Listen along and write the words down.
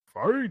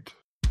Fight!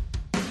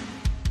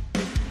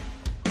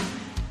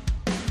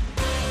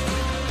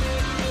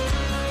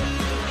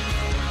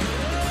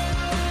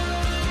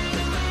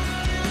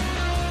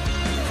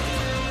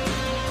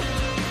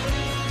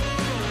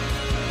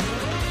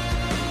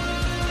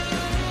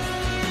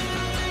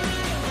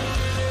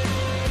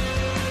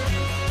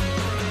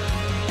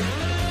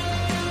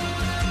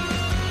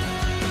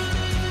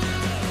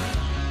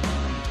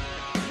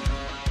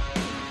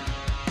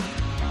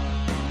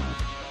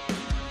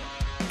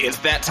 It's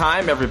that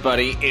time,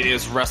 everybody. It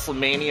is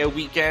WrestleMania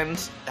weekend.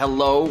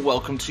 Hello,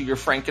 welcome to your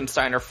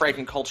Frankenstein or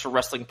Frankenculture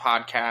Wrestling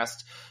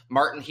Podcast.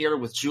 Martin here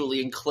with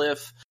Julie and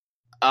Cliff.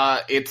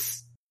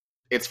 It's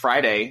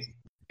Friday.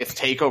 It's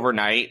TakeOver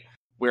night.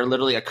 We're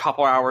literally a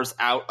couple hours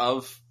out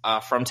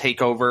from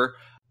TakeOver,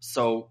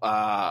 so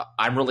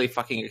I'm really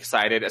fucking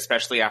excited,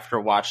 especially after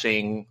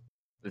watching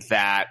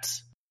that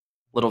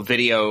little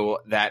video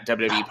that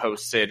WWE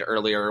posted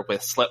earlier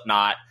with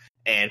Slipknot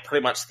and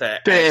pretty much the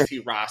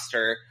NXT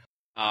roster.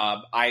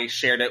 I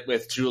shared it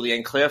with Julie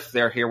and Cliff.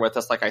 They're here with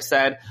us, like I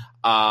said.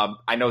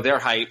 I know they're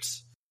hyped.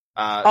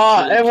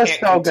 It was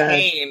so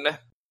good.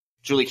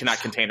 Julie cannot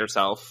contain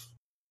herself.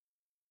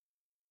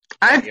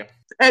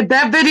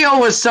 That video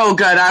was so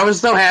good. I was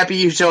so happy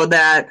you showed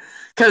that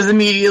because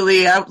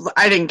immediately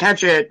I didn't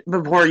catch it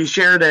before you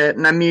shared it,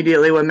 and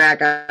immediately when Matt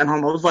got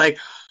home, I was like,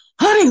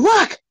 "Honey,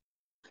 look!"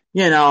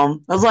 I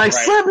was like,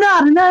 Right.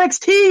 "Slipknot and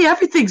NXT,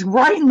 everything's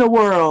right in the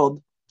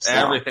world." So.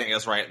 Everything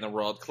is right in the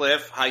world.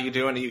 Cliff, how you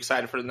doing? Are you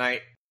excited for the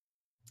night?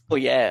 Oh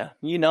yeah,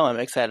 I'm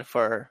excited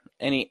for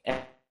any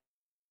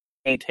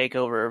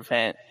TakeOver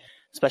event,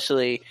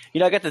 especially.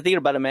 I got to think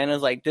about it, man.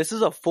 It's like this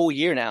is a full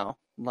year now.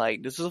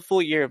 Like this is a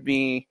full year of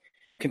me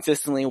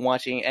consistently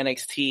watching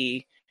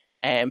NXT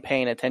and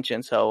paying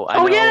attention. So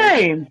I know.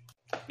 Yay!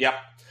 Yep.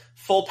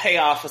 Full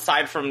payoff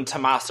aside from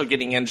Tommaso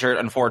getting injured,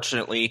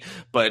 unfortunately.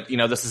 But,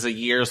 this is a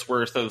year's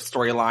worth of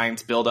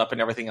storylines, build up and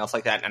everything else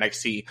like that in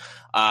NXT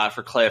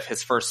for Cliff.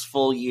 His first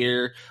full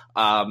year.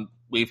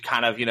 We've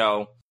kind of,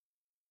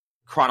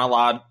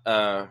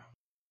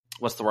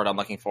 what's the word I'm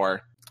looking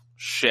for?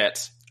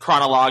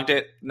 Chronologued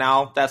it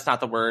now. That's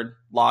not the word.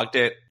 Logged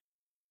it.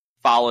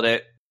 Followed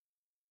it.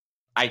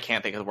 I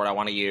can't think of the word I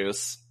want to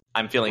use.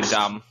 I'm feeling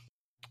dumb.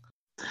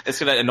 It's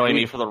going to annoy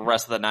me for the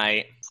rest of the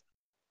night.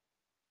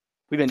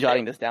 We've been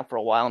jotting this down for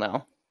a while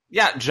now.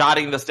 Yeah,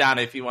 jotting this down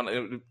if you want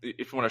to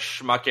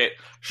schmuck it,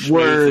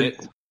 schmooze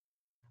it.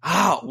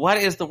 Oh, what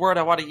is the word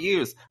I want to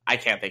use? I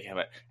can't think of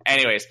it.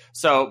 Anyways,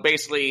 so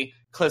basically,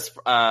 Cliff's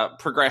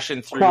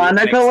progression through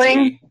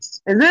chronicling.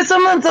 NXT. Is this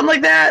something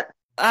like that?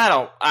 I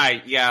don't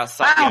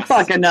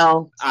fucking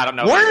know. I don't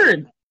know.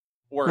 Word.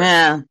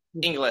 Yeah.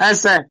 English.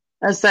 That's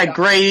that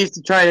great East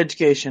Detroit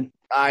education.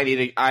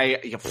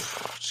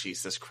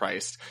 Jesus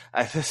Christ.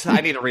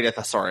 I need to read a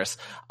thesaurus.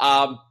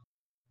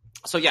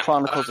 So yeah,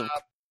 Chronicles of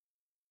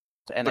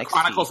NXT. The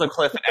Chronicles of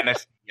Cliff and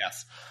NXT.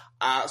 Yes.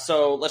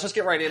 So let's just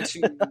get right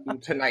into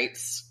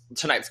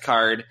tonight's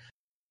card.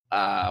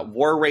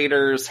 War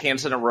Raiders,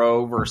 Hands in a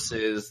Row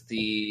versus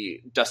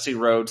the Dusty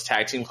Rhodes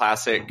Tag Team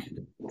Classic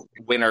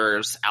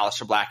winners,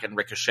 Aleister Black and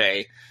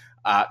Ricochet.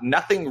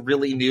 Nothing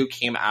really new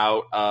came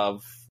out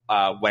of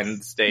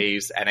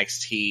Wednesday's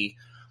NXT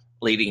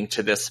leading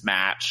to this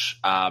match.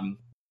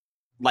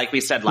 Like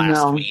we said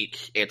last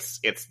week,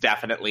 it's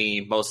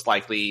definitely most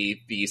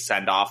likely the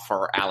send-off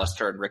for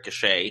Aleister and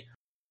Ricochet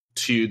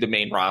to the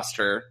main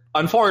roster.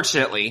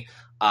 Unfortunately,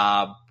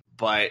 but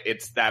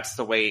that's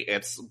the way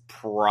it's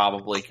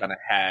probably going to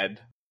head.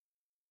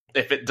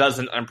 If it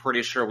doesn't, I'm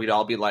pretty sure we'd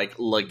all be like,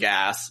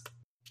 "Gasp."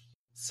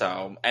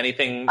 So,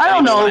 anything? I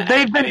don't know.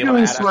 They've been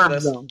doing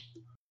swerves though.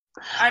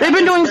 They've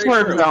been doing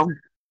swerves though.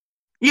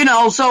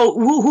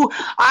 So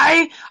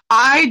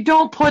I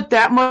don't put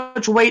that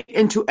much weight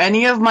into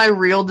any of my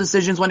real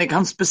decisions when it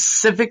comes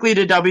specifically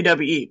to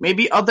WWE.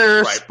 Maybe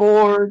other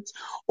sports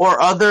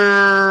or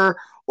other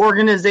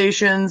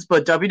organizations,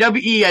 but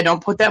WWE, I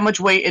don't put that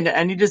much weight into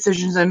any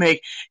decisions I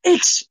make,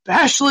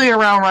 especially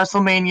around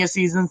WrestleMania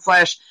season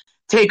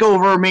 /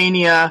 TakeOver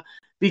Mania,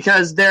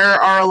 because there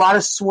are a lot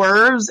of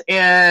swerves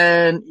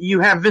and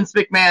you have Vince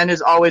McMahon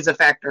is always a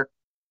factor.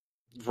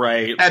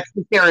 Right. That's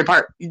the scary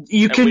part.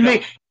 You can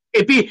make...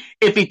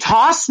 If he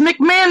tossed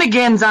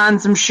McManigans on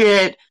some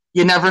shit,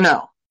 you never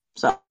know.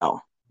 So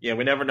yeah,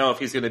 we never know if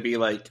he's going to be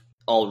like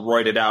all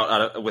roided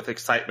out with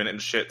excitement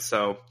and shit.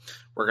 So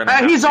we're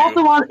gonna.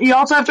 You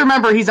also have to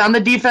remember he's on the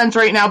defense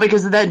right now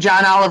because of that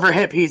John Oliver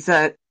hip piece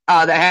that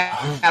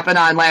happened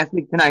on last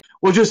week tonight.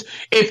 I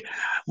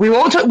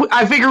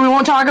figure we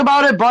won't talk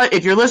about it, but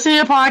if you're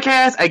listening to the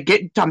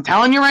podcast, I'm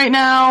telling you right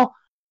now,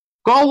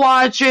 go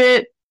watch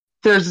it.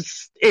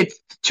 It's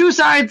two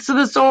sides to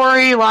the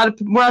story. A lot of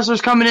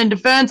wrestlers coming in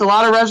defense. A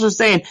lot of wrestlers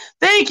saying,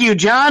 "Thank you,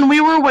 John. We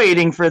were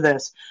waiting for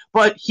this."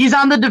 But he's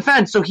on the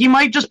defense, so he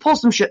might just pull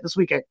some shit this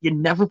weekend. You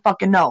never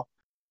fucking know.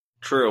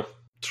 True.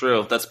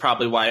 That's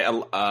probably why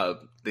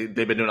they've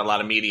been doing a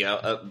lot of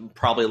media,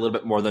 probably a little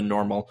bit more than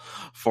normal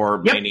for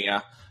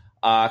Mania.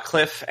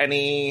 Cliff,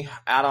 any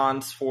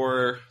add-ons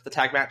for the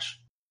tag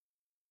match?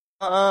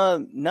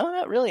 No,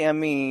 not really. I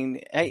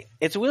mean,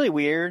 it's really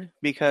weird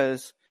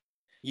because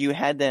you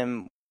had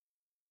them.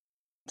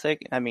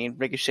 I mean,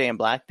 Ricochet and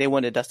Black, they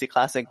won the Dusty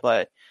Classic,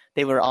 but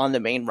they were on the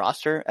main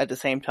roster at the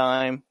same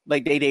time.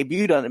 Like, they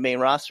debuted on the main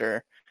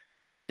roster,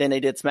 then they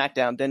did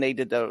SmackDown, then they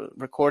did the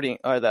recording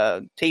or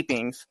the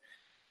tapings,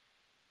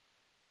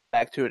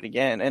 back to it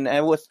again. And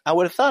I would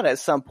have thought at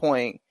some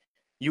point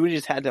you would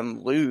just had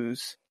them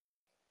lose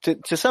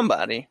to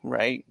somebody,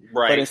 right?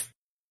 Right. But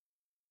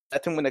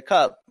let them win the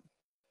cup,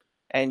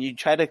 and you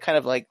try to kind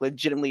of like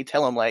legitimately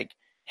tell them like,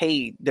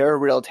 hey, they're a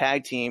real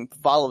tag team,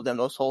 follow them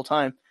this whole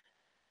time.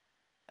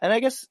 And I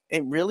guess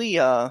it really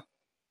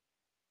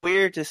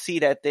weird to see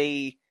that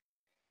they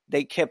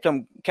kept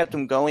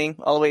them going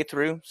all the way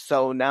through.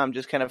 So now I'm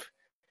just kind of,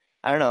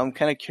 I don't know, I'm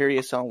kind of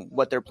curious on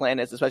what their plan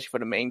is, especially for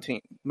the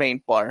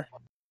main bar.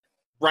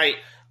 Right.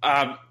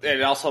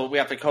 And also we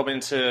have to come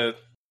into,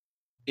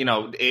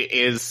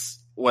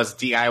 was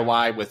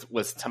DIY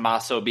with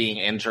Tommaso being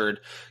injured,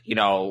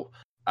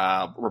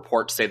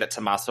 reports say that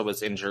Tommaso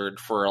was injured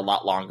for a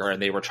lot longer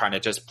and they were trying to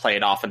just play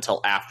it off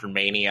until after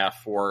Mania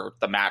for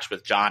the match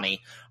with Johnny.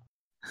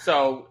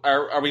 So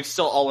are we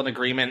still all in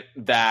agreement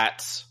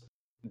that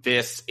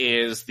this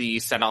is the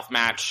send-off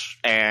match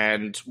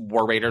and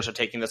War Raiders are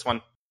taking this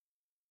one?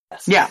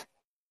 Yes. Yeah.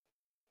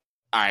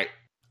 All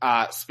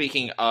right.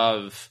 Speaking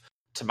of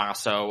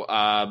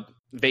Tommaso,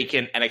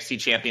 vacant NXT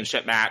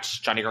Championship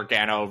match, Johnny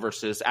Gargano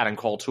versus Adam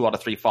Cole, 2 out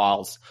of 3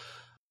 falls.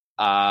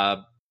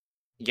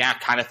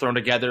 Kind of thrown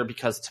together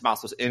because of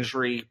Tommaso's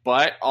injury,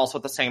 but also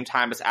at the same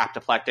time it's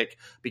apoplectic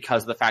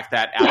because of the fact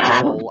that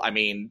Adam Cole,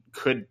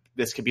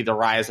 this could be the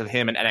rise of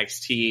him in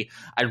NXT.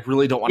 I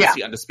really don't want to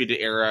see Undisputed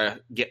Era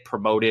get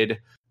promoted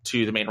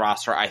to the main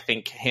roster. I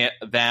think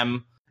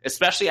them,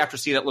 especially after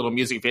seeing that little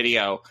music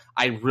video,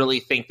 I really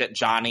think that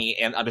Johnny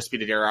and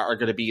Undisputed Era are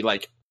going to be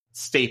like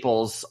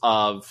staples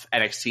of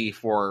NXT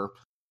for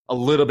at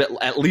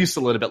least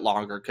a little bit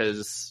longer,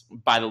 because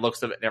by the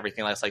looks of it and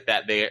everything else like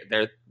that,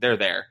 they're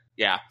there.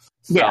 Yeah.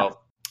 So,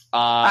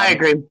 I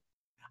agree.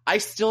 I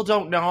still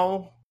don't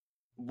know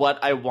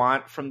what I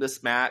want from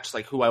this match,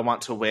 like who I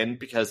want to win,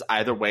 because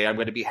either way I'm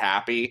going to be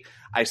happy.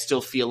 I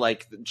still feel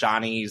like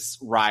Johnny's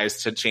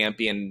rise to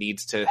champion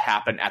needs to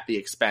happen at the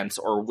expense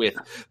or with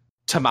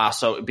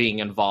Tommaso being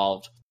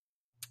involved.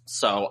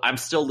 So I'm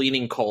still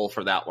leaning Cole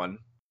for that one.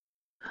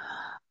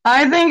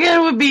 I think it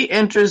would be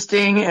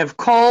interesting if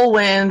Cole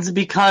wins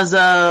because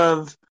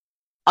of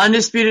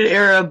Undisputed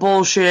Era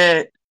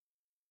bullshit.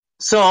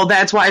 So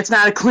that's why it's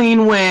not a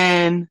clean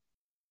win.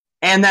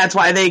 And that's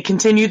why they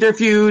continue their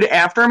feud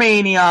after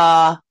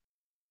Mania.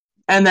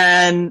 And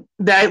then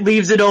that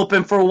leaves it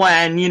open for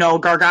when,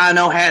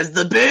 Gargano has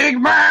the big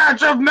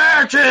match of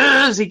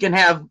matches. He can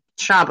have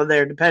Ciampa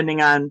there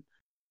depending on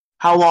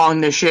how long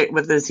the shit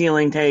with his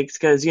healing takes.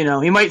 Cause,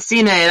 he might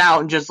Cena it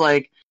out and just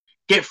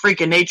get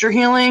freaking nature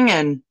healing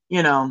and,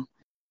 Yeah,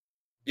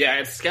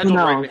 it's scheduled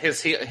right.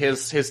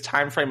 His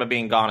time frame of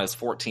being gone is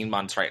 14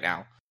 months right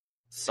now.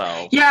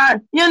 So yeah,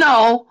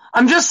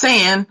 I'm just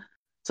saying.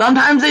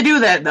 Sometimes they do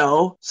that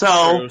though.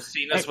 So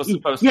Cena's was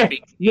supposed to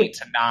be 8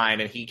 to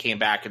 9, and he came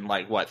back in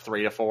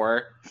 3 to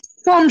 4.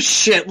 Some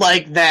shit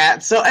like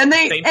that. So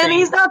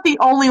he's not the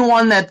only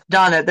one that's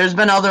done it. There's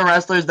been other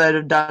wrestlers that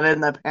have done it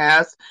in the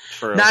past.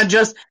 True.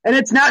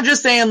 It's not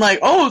just saying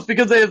it's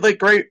because they have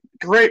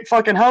great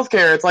fucking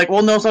healthcare. It's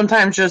well, no,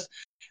 sometimes just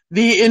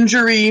the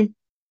injury.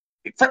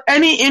 For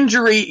any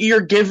injury,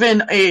 you're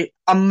given a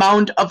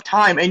amount of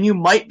time, and you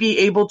might be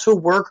able to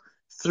work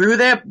through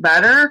that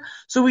better.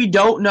 So we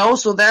don't know.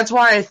 So that's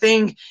why I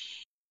think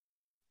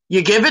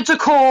you give it to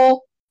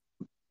Cole,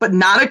 but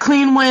not a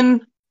clean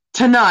win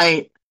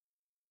tonight.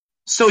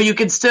 So you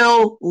can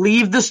still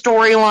leave the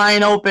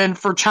storyline open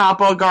for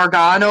Ciampa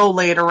Gargano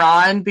later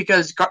on,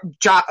 because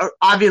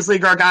obviously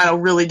Gargano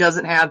really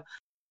doesn't have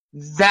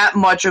that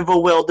much of a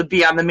will to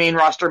be on the main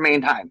roster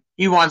main time.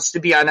 He wants to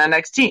be on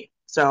NXT.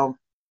 So.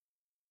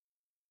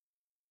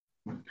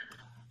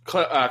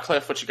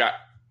 Cliff, what you got?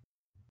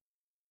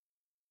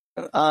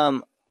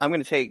 I'm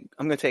gonna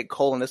take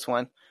Cole in this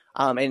one.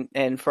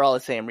 And for all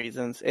the same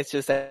reasons. It's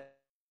just that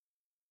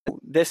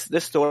this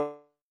story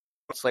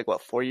is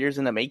 4 years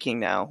in the making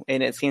now,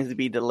 and it seems to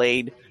be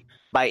delayed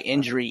by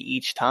injury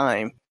each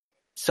time.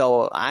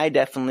 So I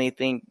definitely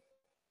think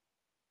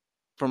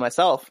for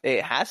myself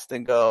it has to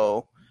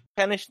go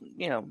kind of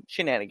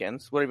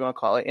shenanigans, whatever you want to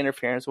call it,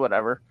 interference,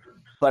 whatever.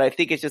 But I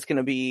think it's just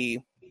gonna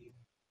be.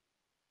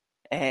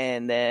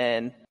 And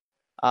then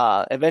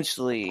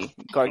eventually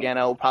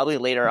Gargano, probably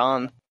later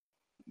on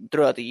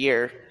throughout the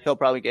year, he'll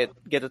probably get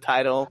the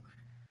title,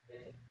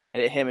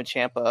 and him and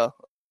Ciampa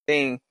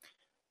thing,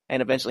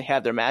 and eventually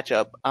have their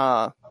matchup.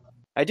 I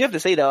do have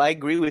to say though, I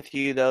agree with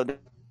you though. The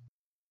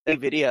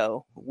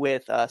video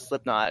with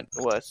Slipknot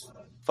was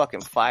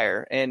fucking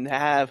fire, and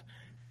have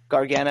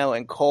Gargano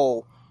and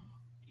Cole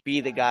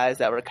be the guys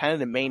that were kind of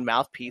the main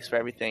mouthpiece for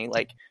everything.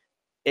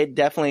 It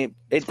definitely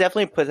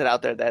puts it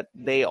out there that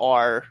they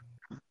are.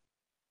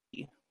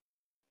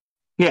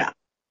 Yeah.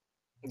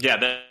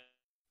 Yeah.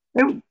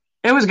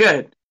 It was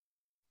good.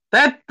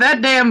 That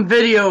damn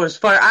video is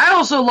fire. I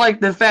also like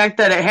the fact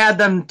that it had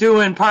them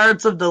doing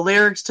parts of the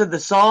lyrics to the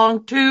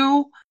song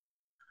too,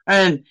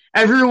 and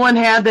everyone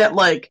had that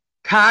like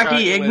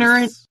cocky,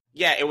 ignorant.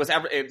 It was.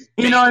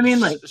 You know what I mean?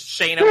 Like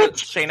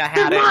Shayna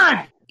had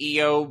it.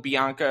 Io,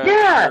 Bianca,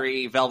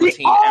 Kairi,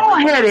 Velveteen, all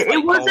had it.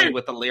 It wasn't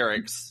with the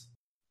lyrics.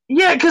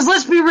 Yeah, because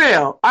let's be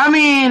real. I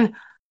mean,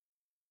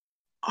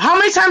 how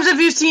many times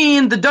have you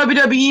seen the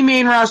WWE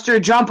main roster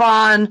jump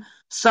on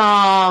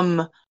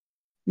some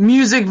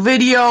music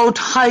video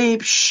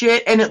type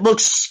shit and it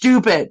looks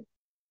stupid?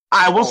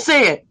 I will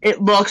say it.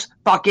 It looks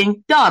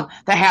fucking dumb.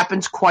 That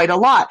happens quite a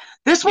lot.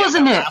 This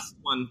wasn't it.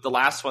 The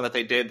last one that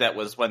they did, that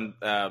was when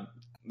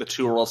the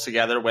two roles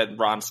together, when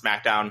Raw and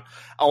SmackDown,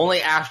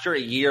 only after a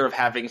year of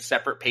having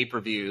separate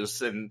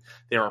pay-per-views, and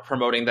they were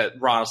promoting that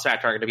Raw and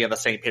SmackDown are going to be on the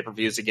same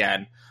pay-per-views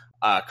again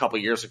a couple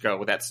years ago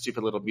with that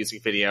stupid little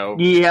music video.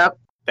 Yep.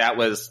 That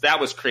was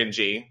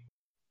cringy.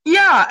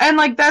 Yeah, and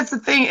like that's the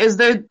thing is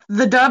the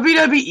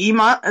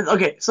WWE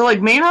okay, so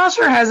like main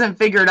roster hasn't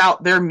figured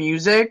out their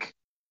music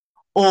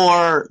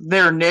or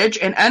their niche,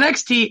 and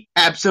NXT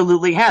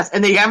absolutely has.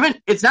 And they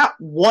haven't, it's not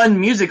one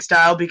music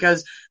style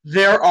because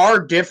there are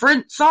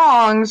different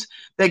songs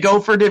that go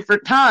for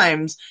different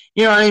times.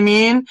 You know what I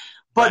mean?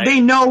 But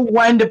They know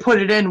when to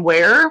put it in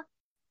where.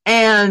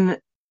 And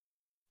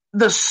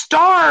the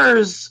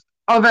stars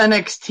of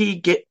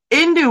NXT get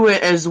into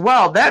it as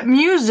well. That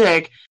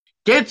music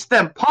gets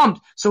them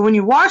pumped. So when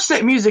you watch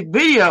that music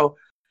video,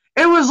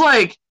 it was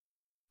like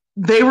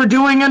they were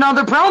doing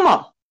another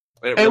promo.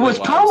 It was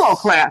promo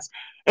class.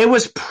 It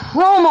was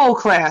promo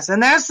class.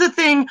 And that's the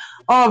thing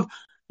of,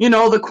 you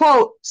know, the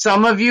quote,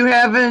 some of you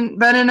haven't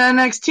been in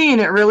NXT and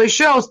it really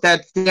shows.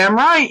 That's damn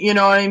right. You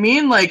know what I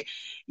mean? Like,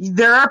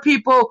 there are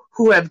people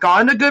who have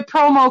gone to good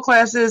promo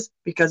classes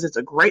because it's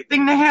a great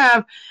thing to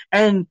have,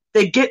 and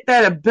they get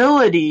that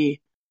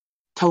ability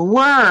to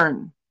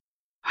learn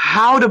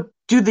how to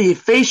do the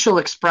facial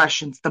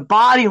expressions, the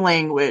body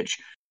language,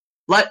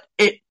 let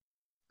it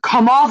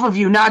come off of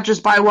you, not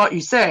just by what you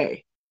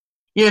say.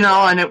 You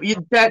know, and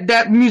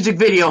that music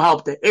video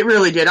helped it. It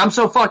really did. I'm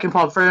so fucking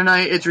pumped for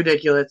tonight. It's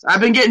ridiculous.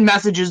 I've been getting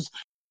messages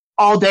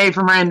all day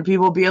from random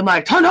people being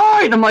like,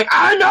 tonight! I'm like,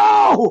 I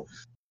know!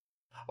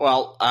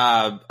 Well,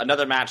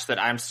 another match that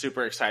I'm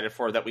super excited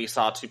for that we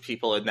saw two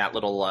people in that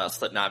little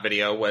Slipknot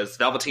video was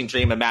Velveteen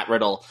Dream and Matt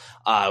Riddle,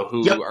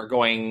 who are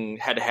going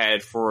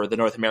head-to-head for the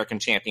North American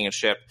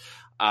Championship.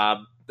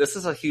 This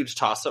is a huge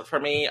toss-up for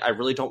me. I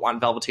really don't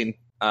want Velveteen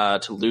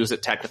to lose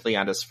it technically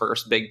on his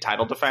first big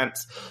title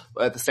defense.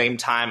 But at the same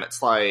time,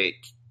 it's like,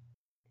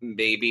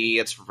 maybe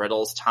it's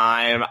Riddle's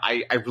time.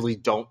 I really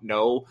don't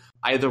know.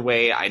 Either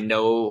way, I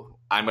know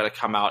I'm going to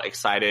come out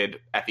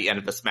excited at the end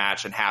of this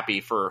match and happy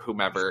for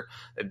whomever,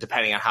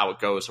 depending on how it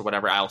goes or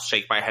whatever. I'll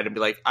shake my head and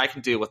be like, I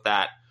can deal with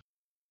that.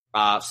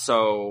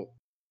 So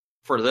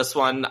for this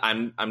one,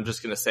 I'm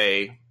just going to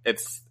say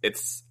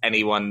it's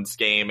anyone's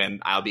game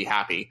and I'll be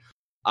happy.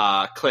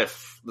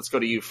 Cliff, let's go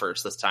to you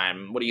first this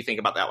time. What do you think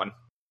about that one?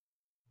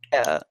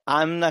 Yeah,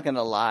 I'm not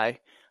gonna lie.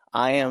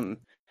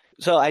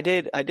 So I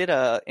did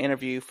a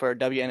interview for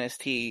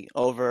WNST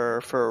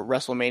over for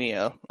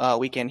WrestleMania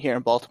weekend here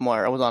in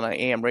Baltimore. I was on an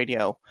AM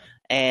radio,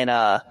 and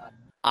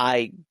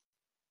I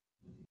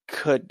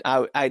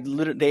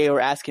literally, they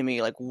were asking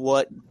me like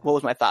what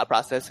was my thought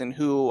process and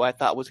who I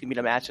thought was gonna be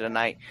the match of the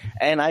night,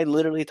 and I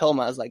literally told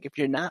them, I was like, if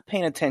you're not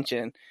paying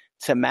attention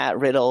to Matt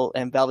Riddle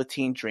and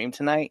Velveteen Dream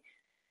tonight,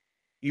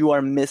 you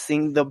are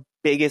missing the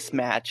biggest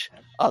match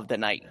of the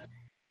night.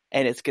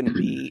 And it's going to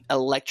be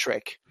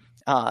electric.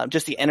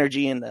 Just the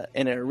energy in the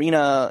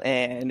arena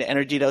and the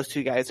energy those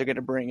two guys are going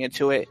to bring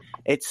into it.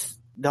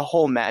 The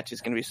whole match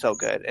is going to be so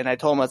good. And I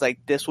told him, I was like,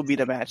 this will be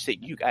the match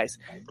that you guys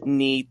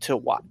need to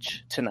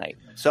watch tonight.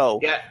 So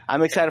yeah,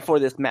 I'm excited for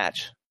this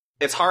match.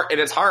 It's hard, and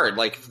it's hard.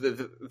 Like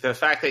the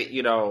fact that,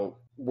 you know,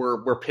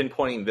 we're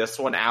pinpointing this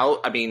one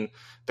out. I mean,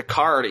 the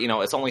card, you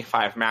know, it's only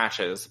 5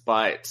 matches,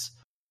 but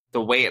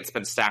the way it's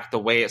been stacked, the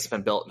way it's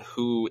been built, and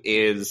who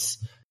is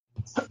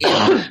in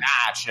the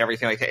match and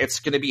everything like that, it's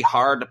going to be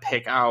hard to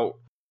pick out,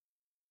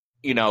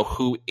 you know,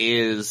 who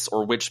is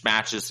or which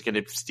match is going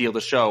to steal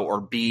the show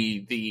or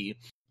be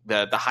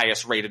the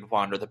highest rated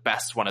one or the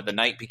best one of the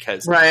night,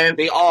 because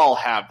they all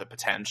have the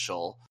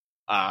potential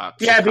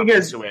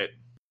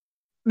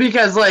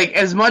because like,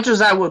 as much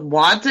as I would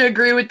want to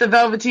agree with the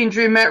Velveteen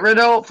Dream Matt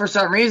Riddle, for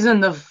some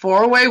reason the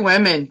 4-way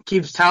women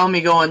keeps telling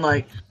me, going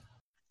like,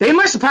 they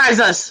might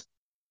surprise us.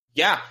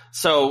 Yeah,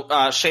 so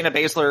Shayna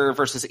Baszler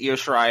versus Io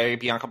Shirai,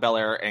 Bianca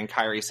Belair, and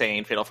Kairi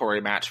Sane, fatal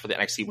 4-way match for the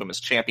NXT Women's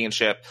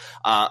Championship.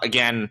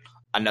 Again,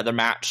 another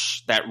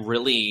match that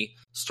really,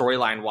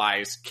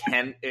 storyline-wise,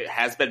 it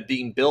has been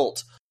being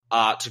built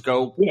to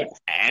go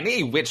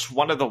any which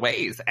one of the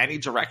ways, any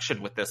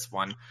direction with this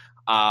one.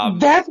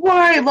 That's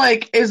why,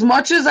 like, as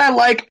much as I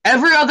like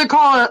every other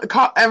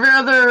every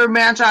other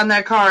match on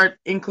that card,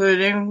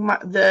 including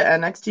the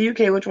NXT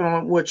UK,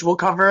 which we'll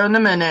cover in a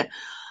minute,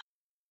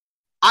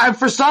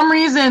 for some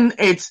reason,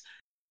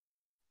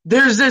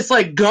 there's this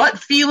like gut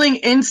feeling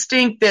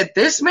instinct that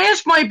this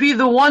match might be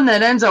the one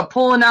that ends up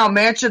pulling out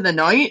match of the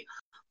night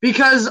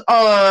because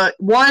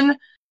one,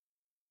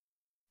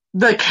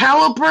 the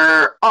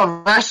caliber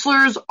of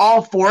wrestlers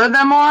all four of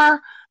them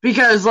are,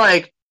 because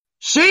like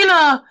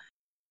Shayna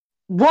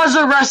was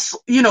a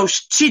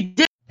she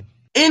did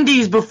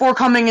indies before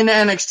coming into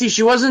NXT.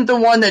 She wasn't the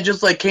one that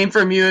just like came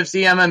from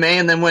UFC MMA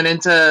and then went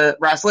into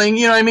wrestling,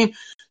 you know what I mean?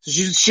 So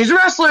she's a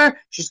wrestler,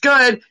 she's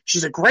good,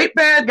 she's a great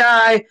bad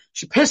guy,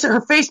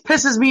 her face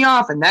pisses me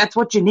off, and that's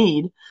what you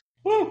need.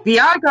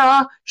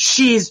 Bianca,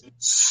 she's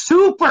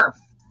super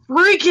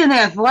freaking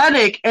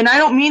athletic, and I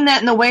don't mean that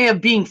in the way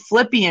of being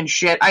flippy and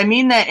shit. I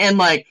mean that in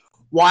like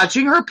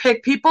watching her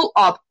pick people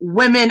up,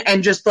 women,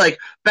 and just like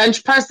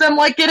bench press them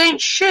like it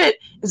ain't shit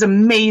is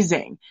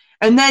amazing.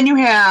 And then you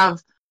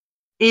have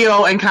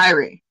Io and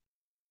Kairi.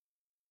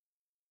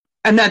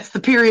 And that's the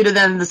period of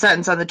then the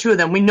sentence on the two of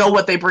them. We know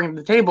what they bring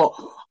to the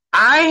table.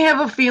 I have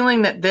a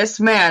feeling that this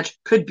match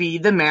could be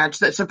the match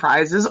that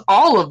surprises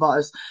all of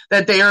us.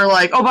 That they are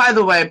like, oh, by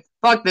the way,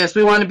 fuck this.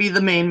 We want to be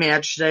the main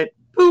match today.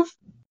 Poof.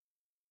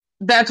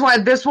 That's why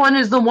this one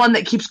is the one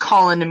that keeps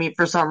calling to me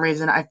for some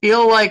reason. I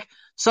feel like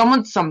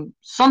some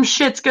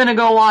shit's gonna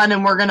go on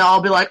and we're gonna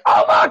all be like,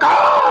 oh my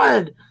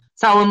god!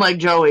 Sounding like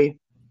Joey.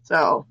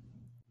 So.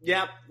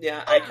 Yeah,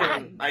 I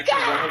can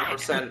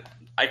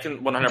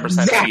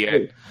 100% see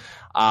it.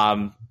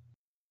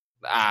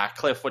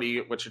 Cliff,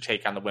 what's your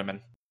take on the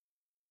women?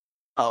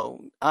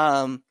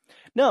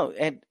 No,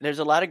 and there's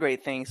a lot of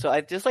great things. So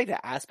I just like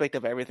the aspect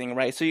of everything,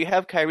 right? So you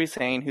have Kairi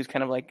Sane, who's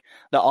kind of like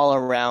the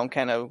all-around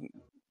kind of,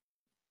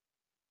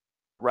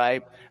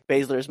 right?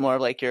 Baszler's more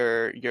like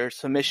your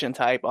submission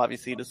type,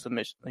 obviously the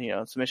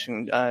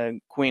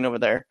submission queen over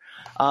there.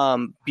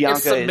 Bianca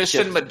it's submission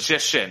is just,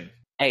 magician.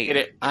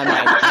 Hey, I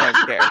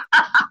don't care.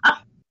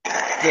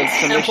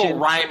 Simple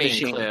rhyming,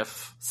 machine.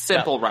 Cliff.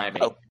 Simple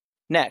rhyming. Oh,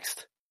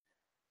 next.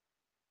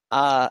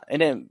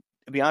 And then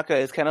Bianca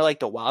is kind of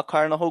like the wild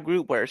card in the whole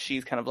group, where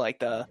she's kind of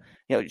like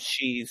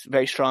she's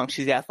very strong.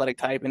 She's the athletic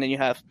type. And then you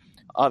have,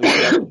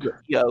 obviously,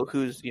 Io,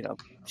 who's,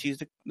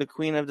 she's the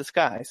queen of the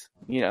skies,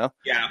 Yeah.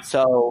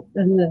 So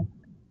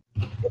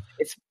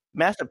it's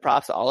massive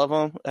props to all of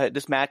them.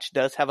 This match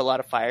does have a lot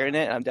of fire in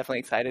it, and I'm definitely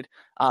excited.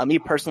 Me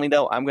personally,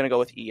 though, I'm going to go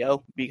with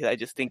Io because I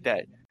just think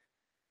that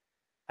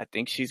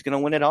she's going to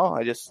win it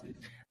all.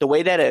 The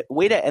way that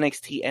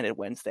NXT ended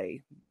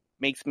Wednesday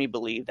makes me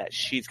believe that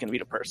she's going to be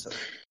the person.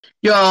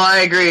 Yo, I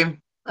agree.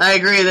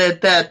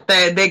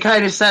 That they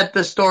kind of set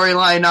the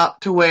storyline up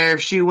to where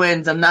if she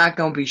wins, I'm not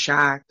going to be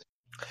shocked.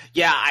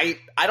 Yeah, I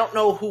don't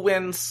know who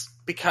wins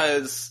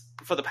because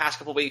for the past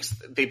couple of weeks,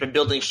 they've been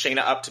building Shayna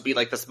up to be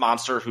like this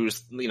monster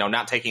who's,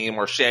 not taking any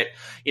more shit.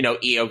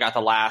 Io got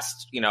the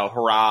last,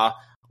 hurrah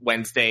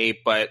Wednesday,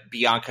 but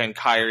Bianca and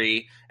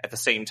Kairi at the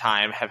same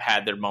time have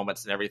had their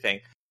moments and everything.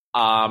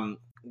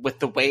 With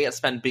the way it's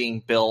been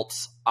being built,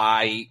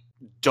 I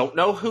don't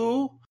know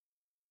who,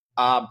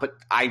 but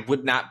I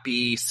would not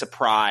be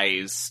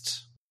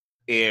surprised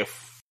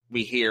if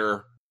we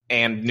hear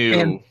and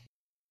new.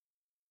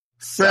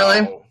 So,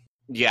 really?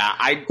 Yeah,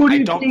 I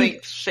don't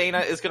think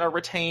Shayna is going to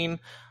retain.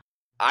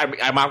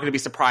 I'm not going to be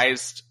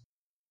surprised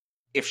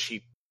if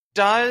she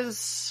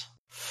does.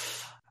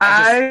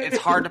 It's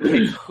hard to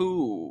pick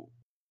who.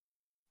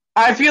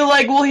 I feel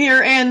like we'll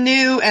hear and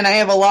new, and I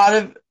have a lot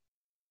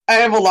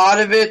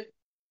of it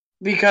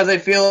because I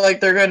feel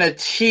like they're going to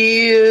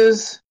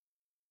tease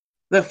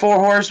the 4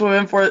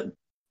 horsewomen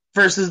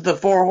versus the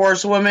 4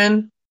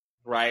 horsewomen.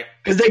 Right.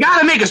 Because they got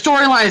to make a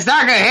storyline. It's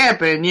not going to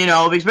happen,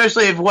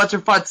 especially if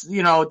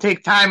what's-her-futz,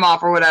 take time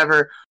off or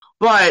whatever.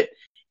 But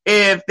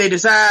if they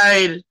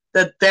decide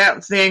that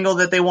that's the angle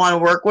that they want to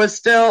work with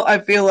still, I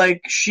feel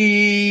like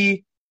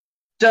she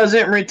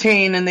doesn't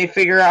retain and they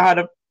figure out how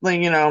to,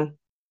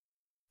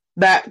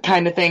 that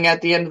kind of thing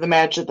at the end of the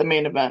match at the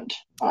main event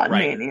on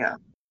Mania.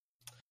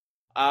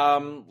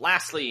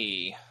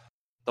 Lastly,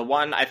 the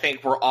one I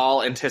think we're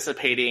all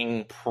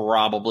anticipating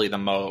probably the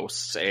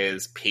most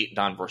is Pete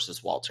Dunne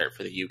versus Walter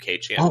for the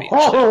UK Championship.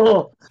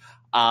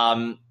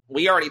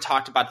 We already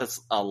talked about this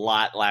a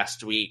lot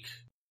last week.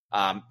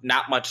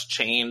 Not much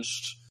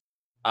changed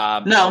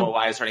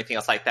promo-wise or anything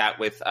else like that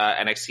with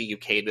NXT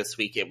UK this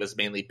week. It was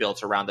mainly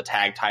built around the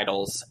tag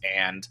titles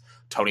and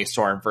Toni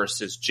Storm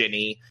versus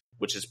Jinny,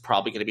 which is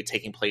probably going to be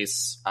taking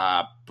place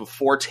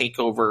before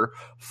TakeOver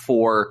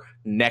for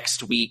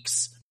next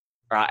week's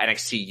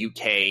NXT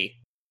UK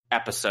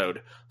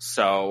episode.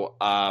 So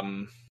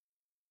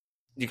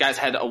you guys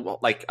had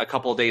a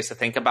couple of days to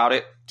think about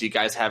it. Do you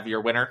guys have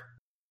your winner?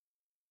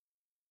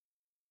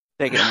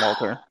 Take it,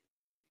 Walter.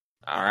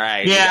 All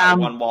right. Yeah. You got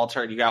one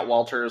Walter. You got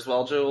Walter as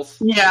well, Jules?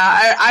 Yeah,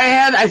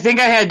 I think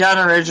I had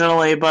done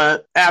originally,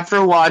 but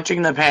after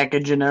watching the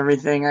package and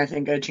everything, I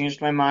think I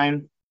changed my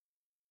mind.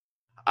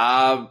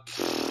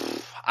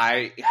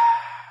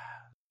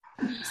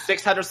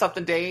 600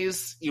 something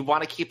days. You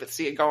want to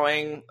see it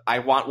going. I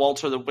want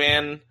Walter to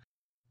win.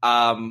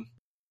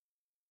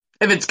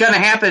 If it's gonna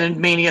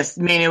happen, Mania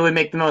would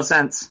make the most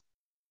sense.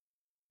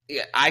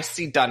 Yeah, I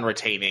see Dunne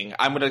retaining.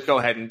 I'm gonna go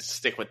ahead and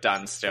stick with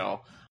Dunne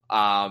still.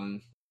 Either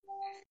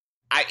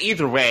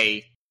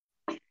way,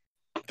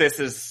 this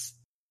is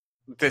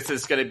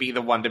going to be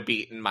the one to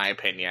beat, in my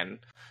opinion.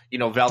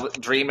 Velvet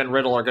Dream and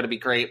Riddle are going to be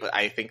great, but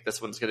I think this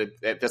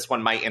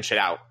one might inch it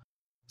out.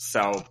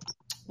 So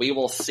we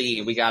will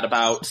see. We got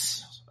about,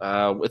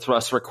 with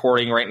us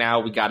recording right now,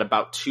 we got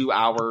about 2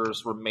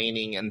 hours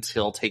remaining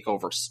until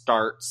TakeOver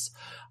starts.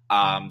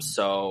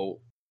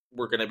 So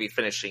we're going to be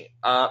finishing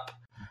up.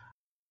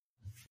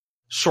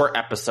 Short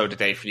episode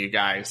today for you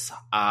guys.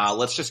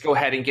 Let's just go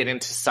ahead and get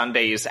into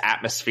Sunday's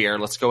atmosphere.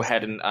 Let's go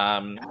ahead and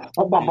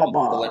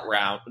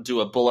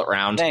do a bullet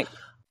round.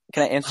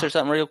 Can I answer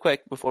something real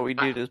quick before we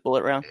do this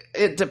bullet round?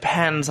 It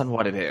depends on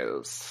what it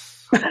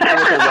is.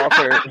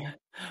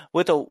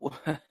 With the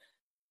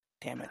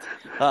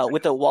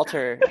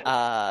Walter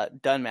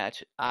Dunn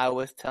match, I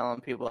was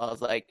telling people, I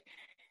was like,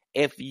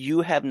 if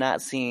you have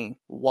not seen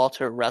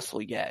Walter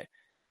wrestle yet,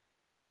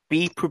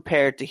 be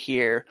prepared to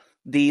hear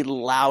the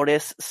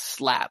loudest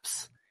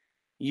slaps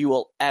you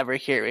will ever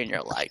hear in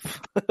your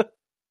life.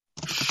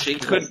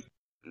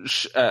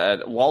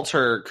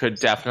 Walter could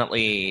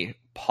definitely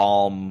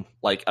palm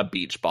like a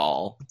beach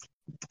ball,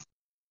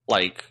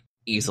 like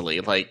easily,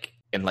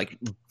 and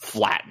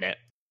flatten it.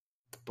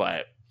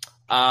 But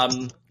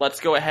let's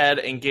go ahead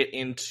and get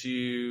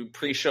into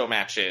pre-show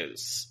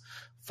matches.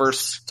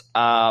 First,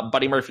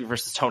 Buddy Murphy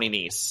versus Tony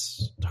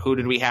Nese. Who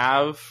did we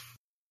have?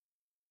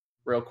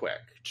 Real quick,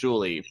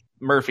 Julie.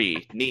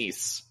 Murphy,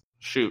 Nese,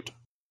 shoot.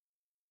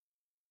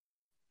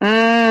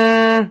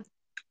 Nese.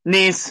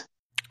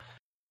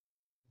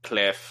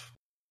 Cliff.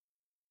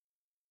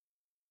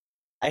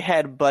 I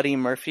had Buddy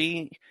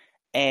Murphy,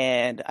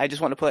 and I just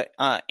want to put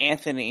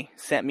Anthony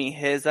sent me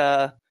his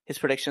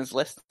predictions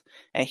list,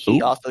 and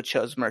he also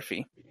chose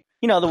Murphy.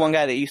 The one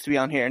guy that used to be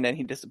on here, and then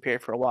he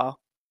disappeared for a while.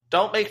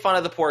 Don't make fun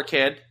of the poor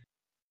kid.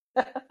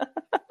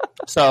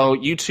 So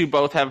you two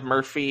both have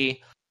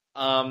Murphy.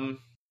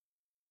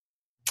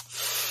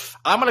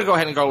 I'm going to go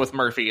ahead and go with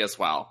Murphy as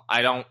well.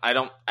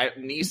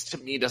 Nese to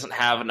me doesn't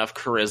have enough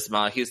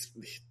charisma. He's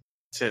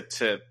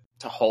to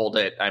hold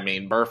it. I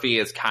mean, Murphy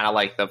is kind of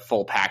like the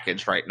full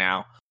package right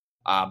now.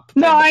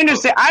 No, I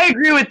understand. I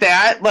agree with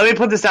that. Let me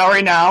put this out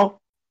right now.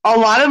 A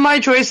lot of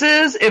my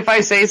choices, if I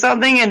say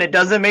something and it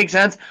doesn't make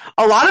sense,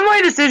 a lot of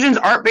my decisions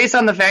aren't based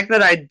on the fact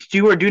that I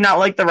do or do not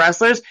like the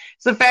wrestlers.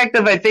 It's the fact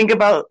that I think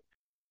about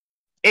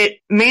it,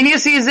 Mania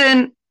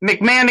season,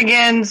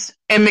 McMahonigans,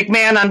 and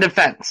McMahon on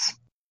defense.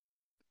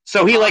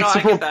 So he likes to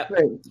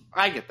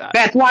I get that.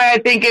 That's why I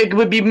think it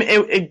would be.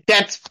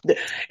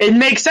 It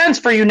makes sense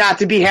for you not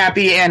to be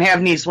happy and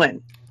have Nese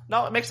win.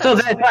 No, it makes sense.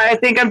 So that's why I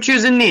think I'm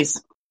choosing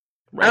Nese.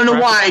 I don't know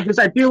why, because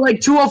I feel like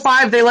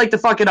 205 they like to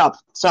fuck it up.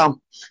 So.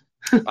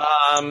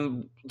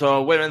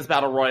 The women's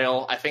battle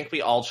royal. I think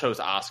we all chose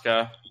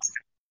Asuka.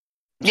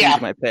 Yeah,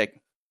 my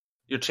pick.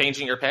 You're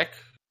changing your pick?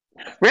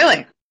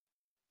 Really?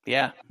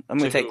 Yeah, I'm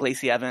going to take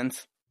Lacey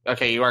Evans.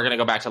 Okay, you are going to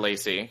go back to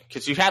Lacey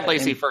because you had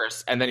Lacey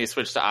first, and then you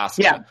switched to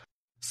Asuka. Yeah.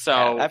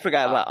 So I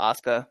forgot about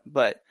Asuka,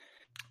 but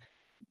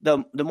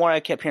the more I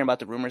kept hearing about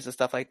the rumors and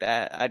stuff like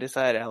that, I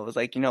decided, I was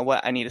like, you know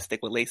what, I need to stick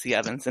with Lacey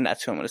Evans, and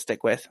that's who I'm going to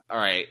stick with. All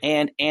right.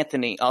 And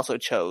Anthony also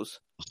chose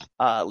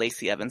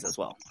Lacey Evans as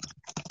well.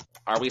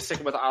 Are we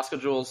sticking with Asuka,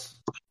 Jules?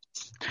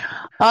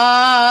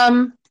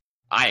 I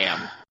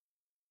am.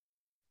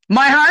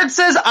 My heart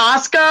says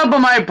Asuka, but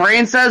my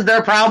brain says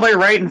they're probably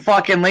writing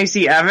fucking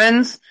Lacey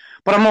Evans.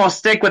 But I'm going to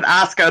stick with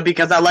Asuka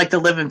because I like to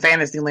live in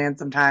Fantasyland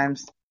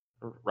sometimes.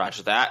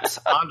 Roger that.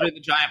 Andre the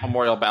Giant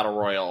Memorial Battle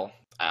Royal.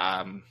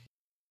 I'm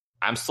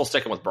still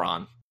sticking with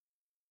Braun.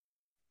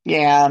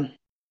 Yeah.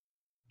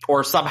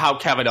 Or somehow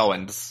Kevin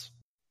Owens.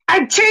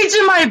 I'm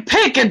changing my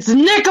pick. It's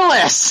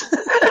Nicholas.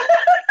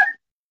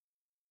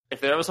 If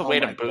there was a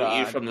way to boot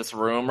you from this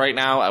room right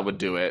now, I would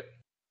do it.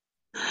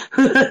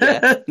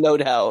 Yeah, no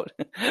doubt.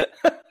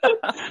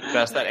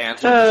 Best that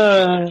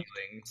answer.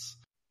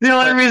 The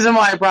only reason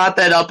why I brought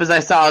that up is I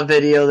saw a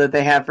video that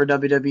they have for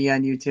WWE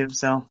on YouTube,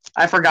 so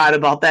I forgot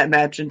about that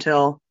match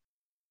until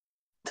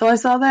I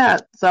saw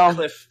that. So,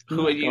 Cliff,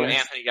 who you and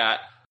Anthony got?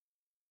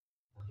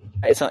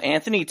 All right, so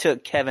Anthony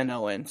took Kevin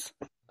Owens.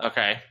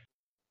 Okay.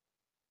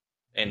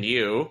 And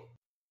you?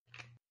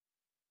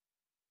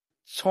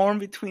 Torn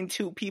between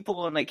two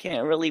people, and I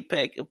can't really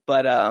pick,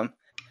 but I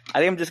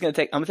think I'm just gonna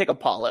take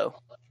Apollo.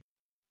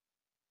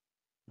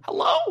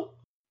 Hello?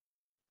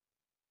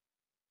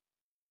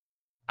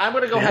 I'm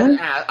gonna go ahead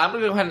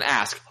and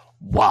ask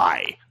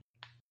why.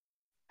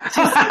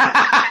 So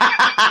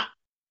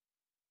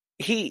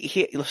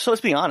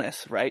let's be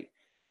honest, right?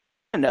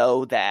 We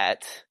know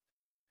that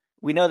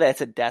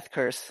it's a death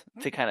curse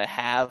to kind of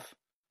have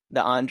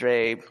the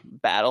Andre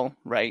battle,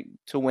 right?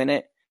 To win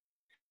it.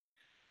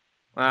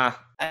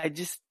 I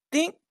just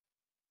think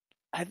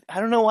I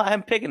don't know why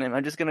I'm picking him.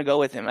 I'm just gonna go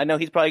with him. I know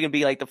he's probably gonna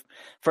be like the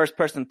first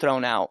person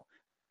thrown out,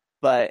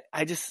 but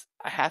I just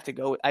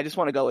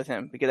want to go with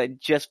him because I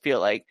just feel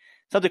like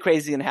something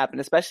crazy is gonna happen,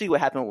 especially what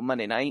happened with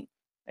Monday night.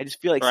 I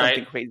just feel like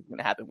something crazy is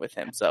gonna happen with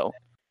him, so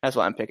that's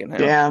why I'm picking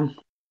him. Yeah.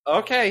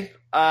 Okay.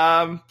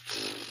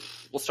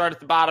 We'll start at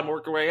the bottom,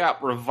 work our way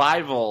up.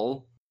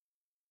 Revival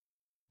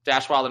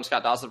Dash Wilder and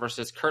Scott Dawson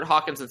versus Kurt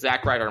Hawkins and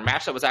Zack Ryder, a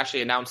match that was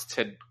actually announced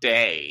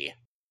today.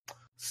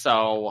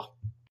 So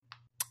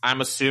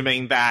I'm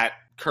assuming that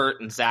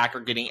Kurt and Zack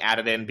are getting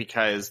added in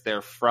because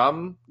they're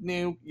from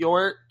New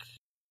York.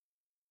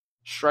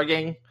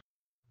 Shrugging.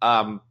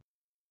 But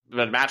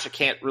a match that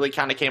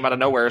kind of came out of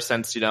nowhere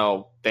since,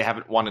 they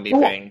haven't won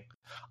anything.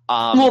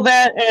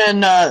 That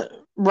and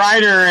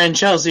Ryder and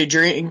Chelsea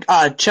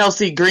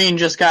Green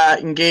just got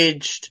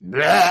engaged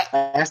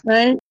last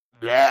night.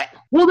 Yeah.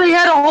 Well, they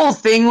had a whole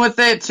thing with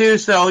it too,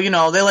 so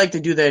they like to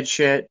do that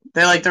shit.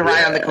 They like to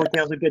ride on the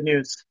coattails of good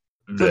news.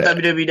 That's what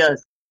WWE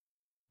does.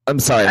 I'm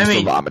sorry, I'm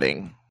still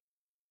vomiting.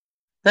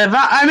 You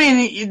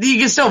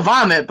can still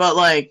vomit, but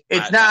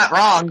it's not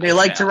wrong. They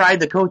like to ride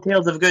the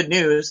coattails of good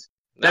news.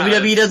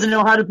 WWE doesn't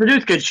know how to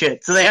produce good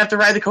shit, so they have to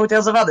ride the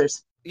coattails of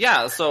others.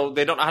 Yeah, so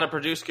they don't know how to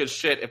produce good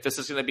shit if this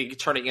is going to be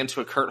turning into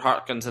a Kurt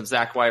Hawkins and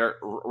Zack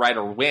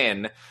Ryder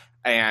win.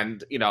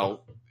 And,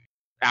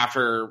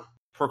 after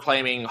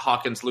proclaiming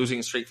Hawkins'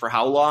 losing streak for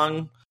how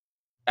long?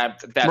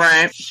 That's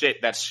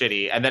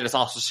shitty. And then it's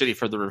also shitty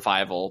for the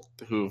Revival,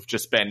 who've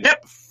just been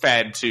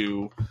fed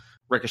to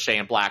Ricochet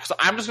and Black. So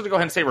I'm just going to go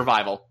ahead and say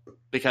Revival,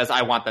 because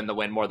I want them to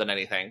win more than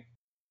anything.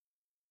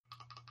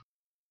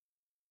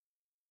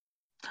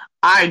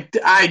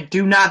 I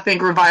do not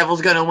think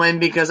Revival's going to win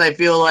because I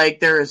feel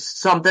like there's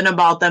something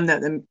about them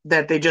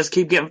that they just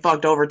keep getting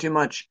fucked over too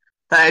much.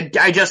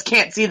 I just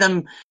can't see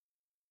them.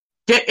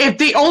 If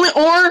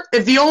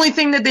the only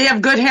thing that they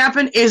have good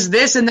happen is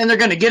this, and then they're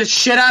going to get a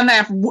shit on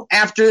that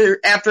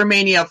after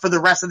Mania for the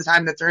rest of the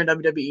time that they're in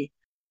WWE.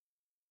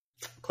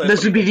 Cliff,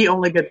 this would be the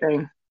only good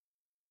thing.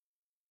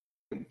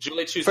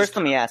 Julie chooses first.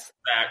 Let me ask.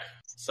 Back.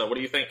 So, what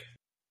do you think?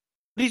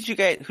 Who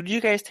did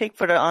you guys take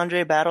for the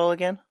Andre battle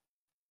again?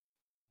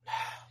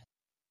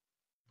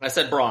 I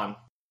said Braun.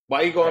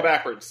 Why are you going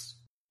backwards?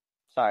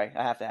 Sorry,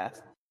 I have to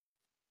ask.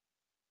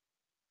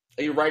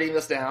 Are you writing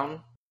this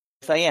down?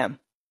 Yes, I am.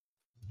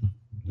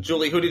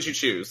 Julie, who did you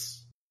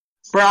choose?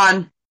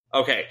 Braun.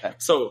 Okay,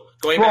 so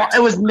going back.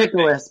 It was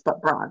Nicholas,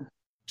 but Braun.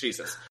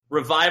 Jesus.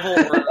 Revival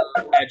or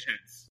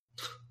Edgeheads?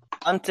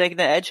 I'm taking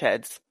the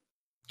Edgeheads.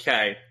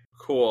 Okay,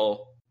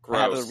 cool. Gross.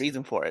 I have a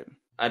reason for it.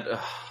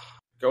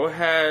 Go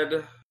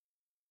ahead.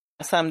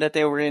 Last time that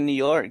they were in New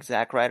York,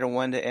 Zack Ryder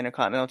won the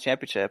Intercontinental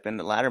Championship in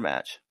the ladder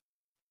match.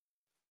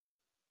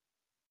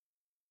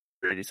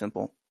 Pretty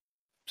simple.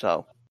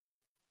 So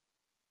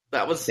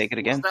that was take it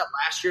again. Was that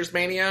last year's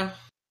Mania?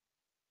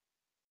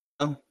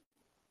 Oh,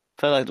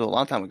 felt like it was a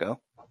long time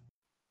ago.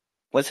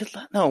 Was it?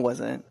 No, it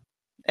wasn't.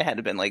 It had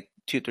to have been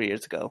 2-3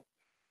 years ago.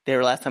 They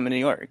were last time in New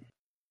York.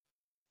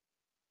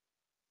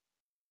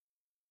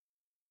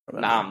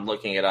 Now I'm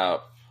looking it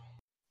up.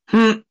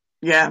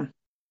 Yeah.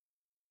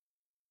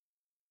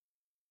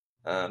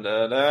 Yeah,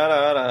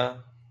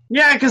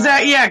 because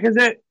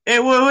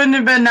it wouldn't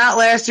have been not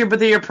last year, but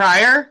the year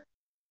prior,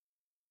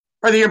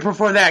 or the year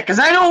before that. Because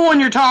I know one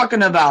you're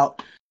talking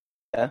about.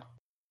 Yeah,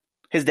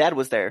 his dad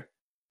was there.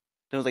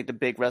 It was the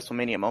big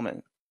WrestleMania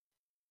moment.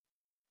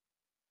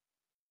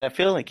 I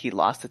feel like he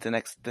lost it the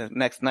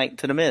next night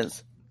to The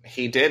Miz.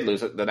 He did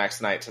lose it the next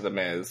night to The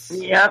Miz.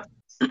 Yep.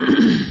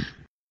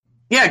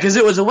 Yeah, because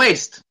it was a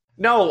waste.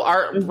 No,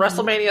 our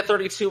WrestleMania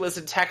 32 was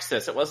in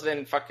Texas. It wasn't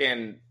in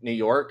fucking New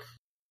York.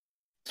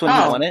 That's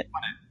when he won it?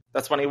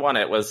 That's when he won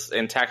it, was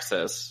in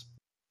Texas.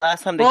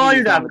 Last time that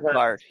he was on the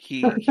card,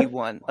 he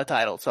won a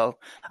title, so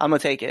I'm going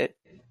to take it.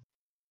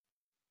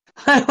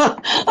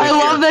 I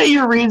love that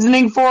your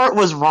reasoning for it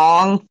was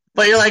wrong,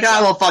 but you're like,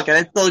 oh, well, fuck it.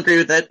 I still agree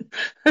with it.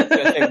 I'm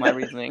going to take my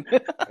reasoning.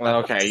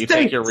 Okay, you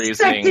take your reasoning.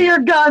 Stick to your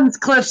guns,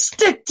 Cliff.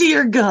 Stick to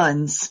your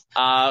guns.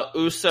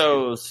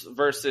 Usos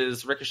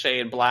versus Ricochet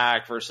and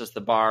Black versus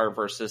The Bar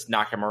versus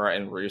Nakamura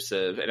and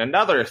Rusev in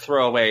another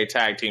throwaway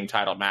tag team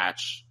title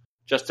match.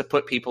 Just to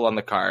put people on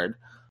the card.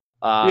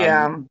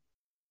 Yeah.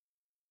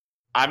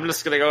 I'm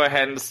just going to go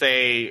ahead and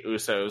say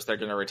Usos. They're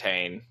going to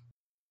retain.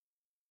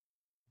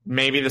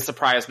 Maybe the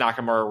surprise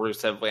Nakamura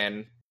Rusev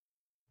win,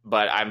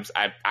 but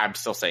I'm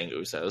still saying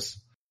Usos.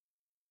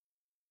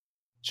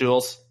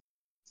 Jules?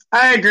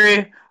 I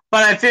agree,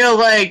 but I feel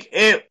like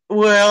it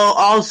will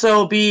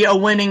also be a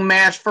winning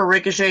match for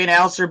Ricochet and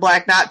Aleister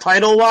Black, not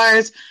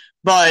title-wise,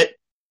 but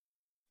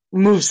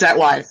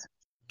moveset-wise.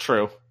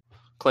 True.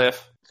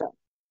 Cliff?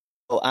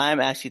 So I'm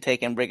actually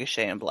taking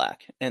Ricochet and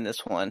Black in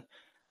this one,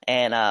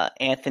 and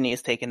Anthony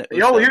is taking it.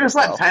 Yo, you're gonna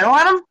slap title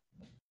on him?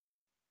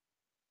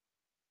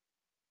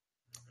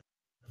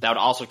 That would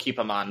also keep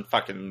him on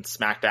fucking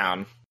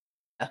SmackDown.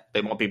 Yeah. They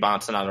won't be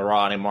bouncing on the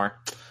Raw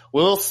anymore.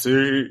 We'll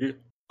see.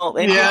 Well,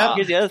 and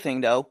here's the other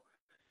thing, though.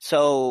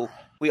 So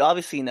we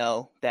obviously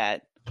know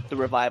that the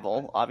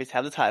Revival obviously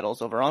have the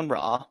titles over on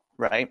Raw,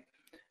 right?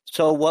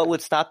 So what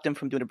would stop them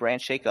from doing a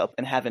brand shakeup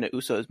and having the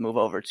Usos move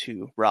over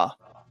to Raw?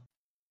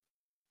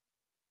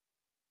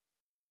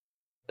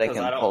 I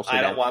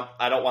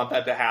don't want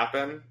that to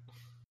happen.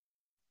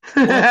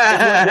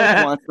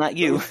 Well, wants, not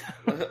you.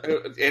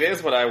 It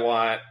is what I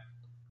want.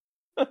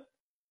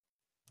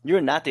 You're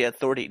not the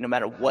authority, no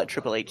matter what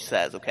Triple H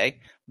says. Okay,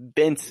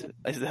 Vince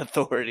is the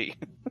authority.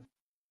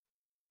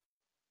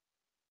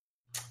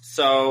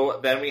 So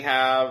then we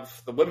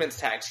have the women's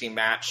tag team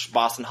match: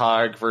 Boston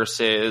Hug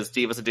versus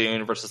Divas of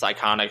Doom versus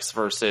Iconics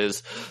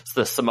versus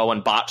the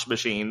Samoan Botch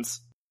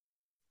Machines.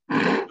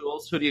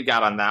 Jules, who do you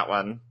got on that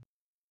one?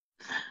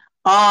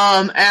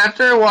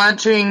 After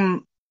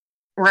watching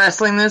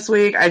wrestling this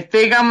week, I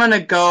think I'm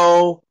gonna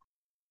go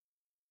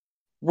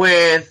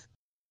with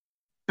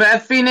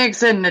Beth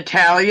Phoenix and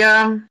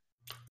Natalya.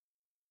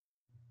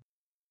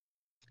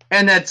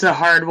 And that's a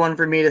hard one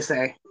for me to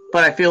say,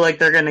 but I feel like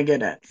they're gonna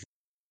get it.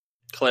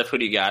 Cliff, who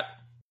do you got?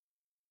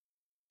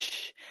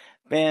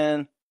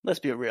 Man, let's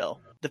be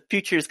real. The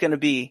future is gonna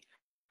be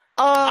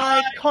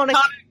iconic.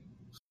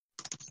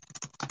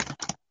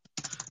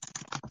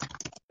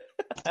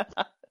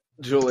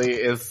 Julie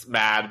is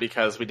mad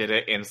because we did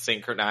it in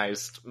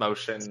synchronized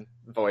motion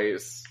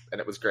voice, and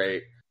it was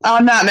great.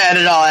 I'm not mad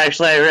at all,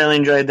 actually. I really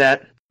enjoyed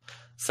that.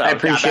 So I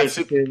appreciate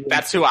it.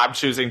 That's who I'm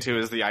choosing to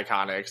is the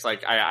Iconics.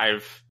 Like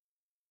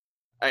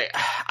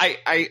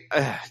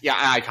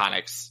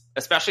Iconics.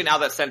 Especially now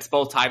that since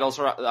both titles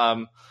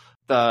are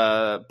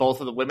both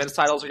of the women's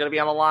titles are going to be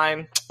on the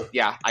line.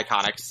 Yeah,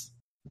 Iconics.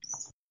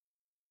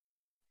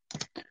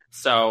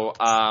 So,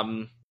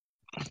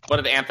 what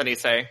did Anthony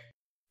say?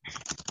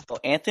 Well,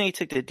 Anthony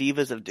took the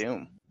Divas of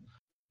Doom.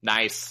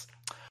 Nice.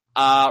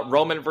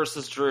 Roman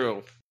versus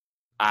Drew.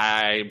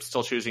 I'm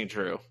still choosing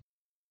Drew.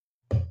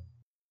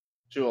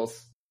 Jules.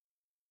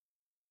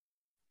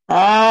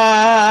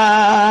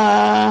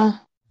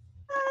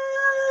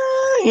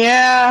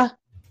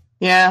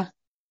 Yeah.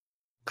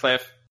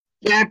 Cliff.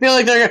 Yeah, I feel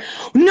like they're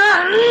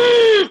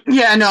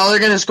they're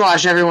gonna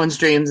squash everyone's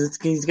dreams.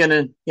 He's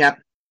gonna, yeah.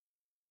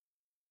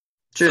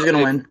 Drew's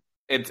gonna win.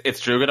 It's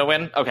Drew gonna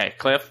win? Okay,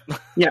 Cliff.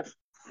 Yeah.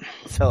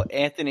 So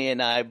Anthony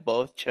and I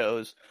both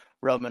chose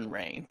Roman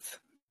Reigns.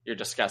 You're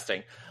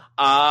disgusting.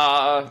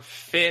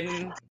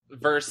 Finn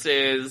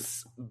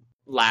versus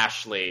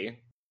Lashley,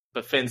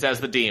 but Finn's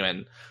as the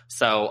demon.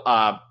 So,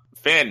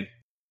 Finn's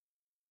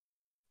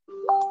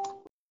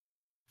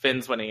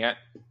winning it.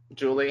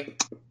 Julie?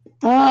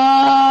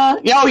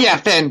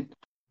 Finn.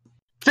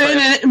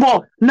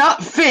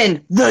 Not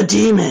Finn, the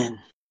demon.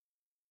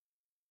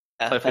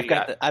 Cliff, I've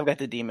got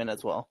the demon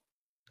as well.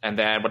 And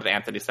then what did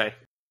Anthony say?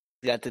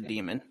 You got the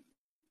demon.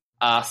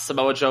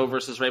 Samoa Joe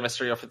versus Rey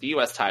Mysterio for the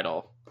U.S.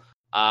 title.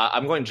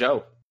 I'm going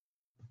Joe.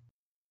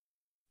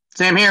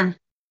 Same here.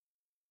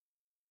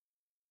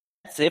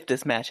 That's if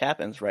this match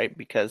happens, right?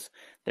 Because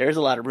there's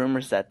a lot of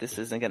rumors that this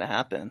isn't going to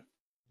happen.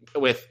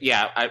 Let's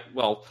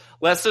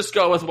just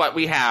go with what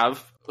we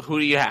have. Who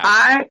do you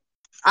have?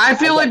 I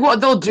feel like what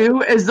they'll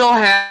do is they'll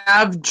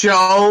have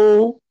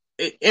Joe.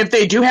 If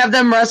they do have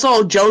them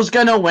wrestle, Joe's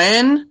gonna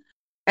win,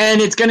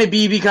 and it's gonna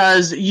be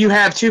because you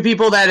have two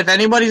people that if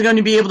anybody's going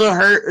to be able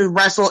to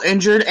wrestle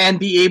injured and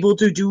be able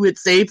to do it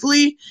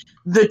safely,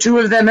 the two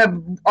of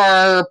them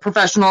are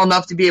professional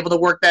enough to be able to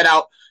work that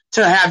out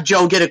to have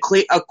Joe get a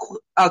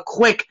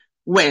quick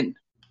win.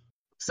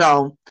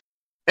 So,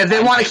 if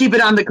they want to keep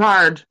it on the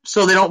card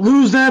so they don't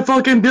lose that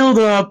fucking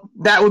build-up,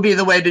 that would be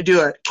the way to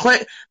do it.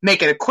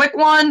 Make it a quick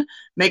one,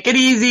 make it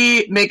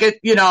easy, make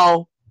it,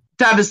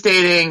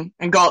 devastating,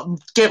 and go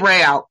get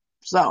Ray out.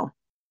 So,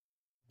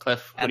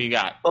 Cliff, what do you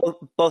got?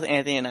 Both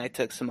Anthony and I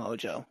took Samoa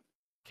Joe.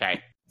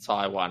 Okay, that's all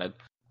I wanted.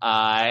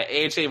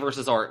 AJ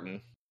versus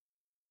Orton.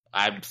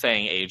 I'm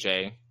saying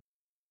AJ.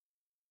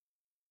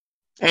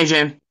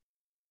 AJ.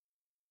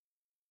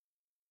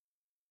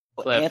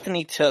 Cliff.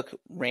 Anthony took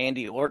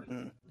Randy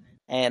Orton,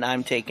 and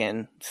I'm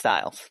taking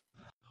Styles.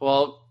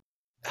 Well,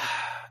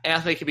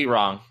 Anthony could be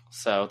wrong,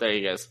 so there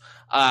he goes.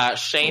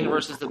 Shane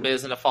versus The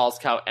Miz in a Falls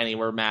Count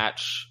Anywhere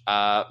match.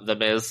 The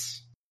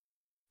Miz.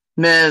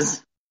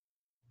 Miz.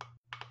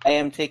 I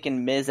am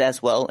taking Miz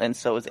as well, and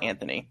so is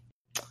Anthony.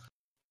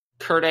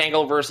 Kurt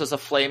Angle versus a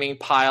flaming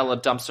pile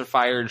of dumpster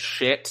fired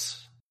shit.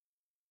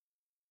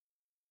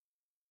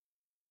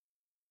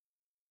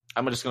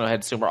 I'm just going to go ahead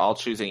and assume we're all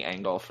choosing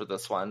Angle for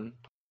this one.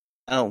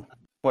 Oh,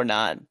 we're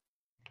not.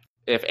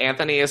 If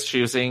Anthony is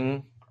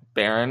choosing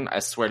Baron, I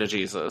swear to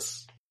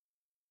Jesus.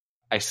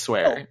 I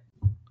swear.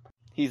 Oh,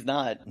 he's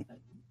not.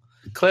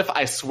 Cliff,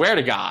 I swear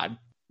to God.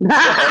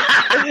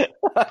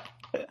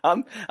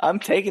 I'm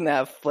taking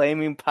that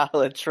flaming pile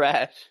of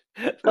trash.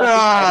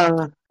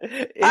 I'm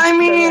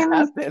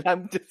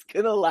just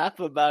gonna laugh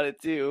about it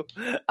too.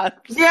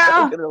 We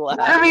have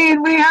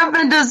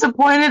been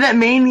disappointed at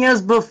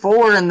Manias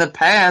before in the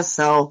past,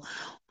 so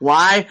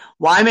why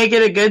make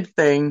it a good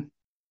thing?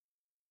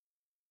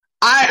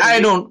 I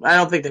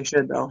don't think they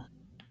should though.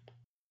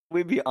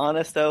 We be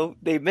honest though,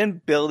 they've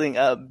been building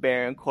up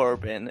Baron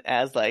Corbin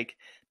as like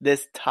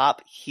this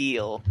top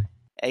heel,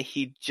 and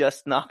he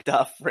just knocked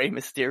off Rey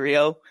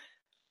Mysterio.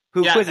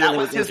 That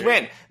was his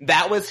win.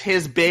 That was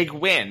his big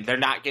win. They're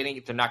not going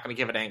to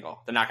give it Angle.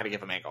 They're not going to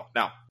give him Angle.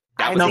 No.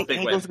 I think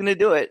Angle's going to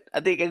do it. I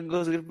think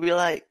Angle's going to be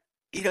like,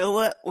 you know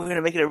what? We're going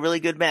to make it a really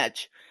good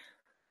match.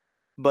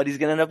 But he's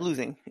going to end up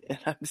losing. And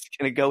I'm just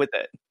going to go with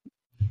it.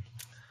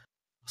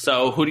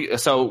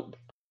 So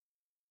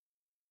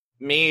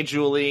me,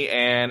 Julie,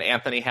 and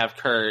Anthony have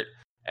Kurt,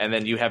 and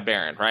then you have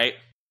Baron, right?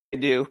 I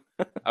do.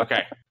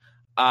 Okay.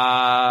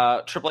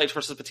 Triple H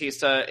versus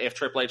Batista. If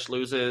Triple H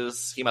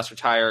loses, he must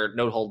retire.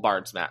 No holds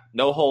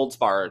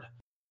barred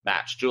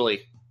match.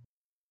 Julie.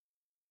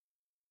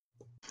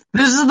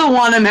 This is the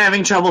one I'm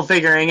having trouble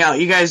figuring out.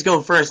 You guys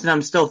go first, and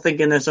I'm still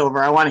thinking this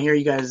over. I want to hear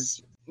you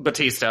guys.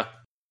 Batista.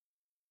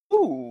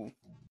 Ooh.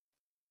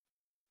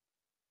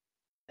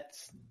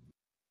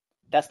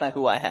 That's not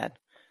who I had.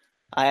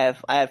 I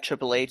have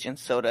Triple H, and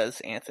so does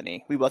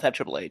Anthony. We both have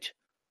Triple H.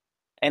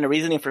 And the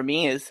reasoning for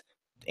me is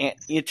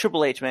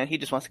Triple H, man, he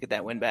just wants to get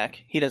that win back.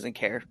 He doesn't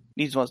care.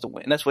 He just wants to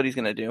win. That's what he's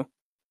going to do.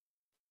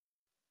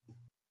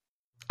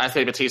 I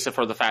say Batista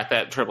for the fact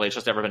that Triple H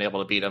has never been able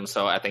to beat him,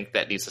 so I think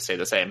that needs to stay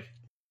the same.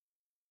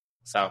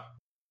 So.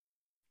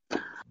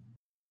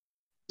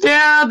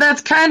 Yeah,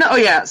 that's kind of... Oh,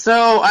 yeah.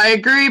 So, I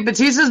agree.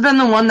 Batista's been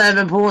the one that I've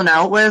been pulling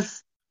out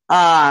with.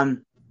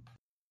 The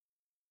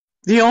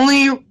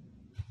only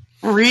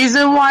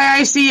reason why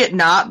I see it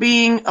not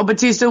being a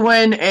Batista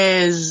win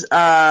is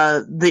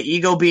the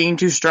ego being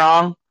too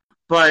strong.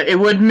 But it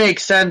would make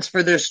sense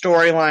for their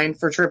storyline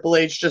for Triple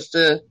H just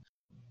to...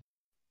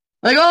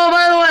 Like, oh,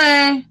 by the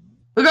way,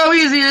 look how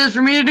easy it is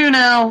for me to do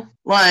now.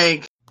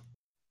 Like...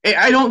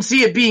 I don't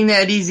see it being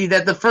that easy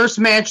that the first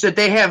match that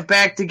they have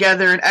back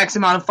together in X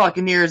amount of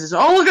fucking years is,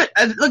 oh,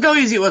 look how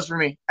easy it was for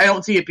me. I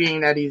don't see it being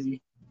that easy.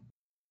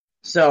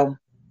 So,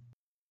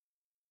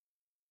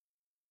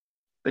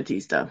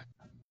 Batista.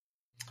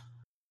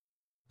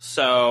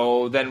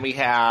 So then we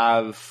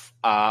have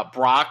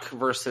Brock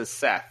versus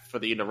Seth for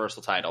the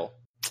Universal title.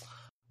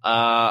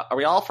 Are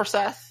we all for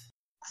Seth?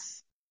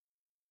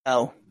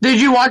 No.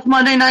 Did you watch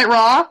Monday Night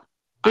Raw?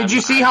 Did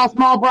you see how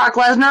small Brock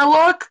Lesnar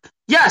looked?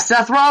 Yeah,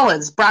 Seth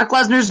Rollins. Brock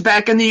Lesnar's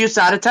back in the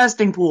USADA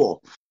testing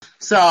pool.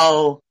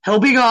 So, he'll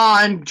be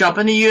gone, jump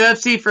into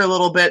UFC for a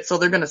little bit, so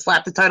they're going to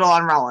slap the title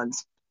on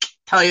Rollins.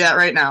 Tell you that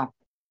right now.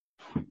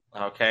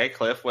 Okay,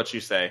 Cliff, what you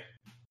say?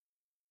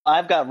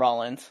 I've got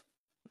Rollins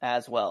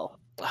as well.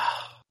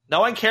 No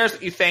one cares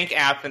what you think,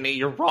 Anthony.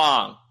 You're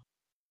wrong.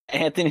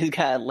 Anthony's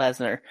got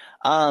Lesnar.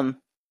 I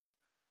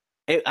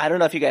don't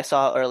know if you guys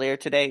saw earlier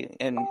today,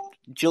 and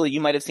Julie,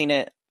 you might have seen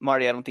it.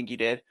 Marty, I don't think you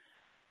did.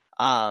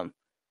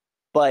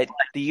 But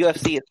the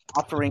UFC is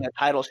offering a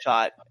title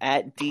shot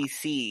at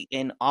DC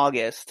in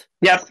August.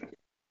 Yep.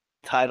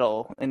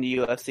 Title in the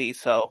UFC.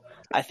 So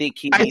I think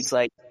he needs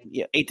 8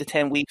 to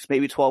 10 weeks,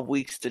 maybe 12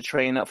 weeks to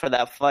train up for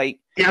that fight.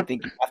 Yep. I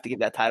think you have to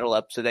give that title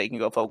up so that you can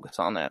go focus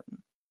on that.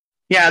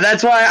 Yeah,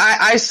 that's why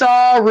I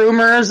saw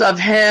rumors of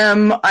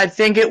him, I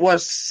think it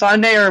was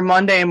Sunday or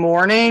Monday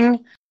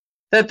morning,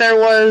 that there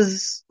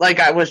was,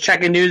 I was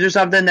checking news or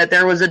something, that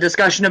there was a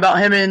discussion about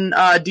him in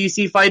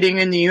DC fighting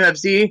in the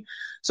UFC.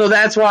 So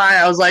that's why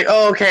I was like,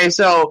 oh, okay,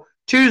 so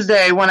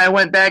Tuesday when I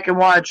went back and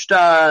watched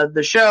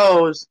the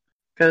shows,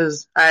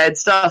 because I had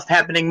stuff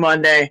happening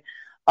Monday,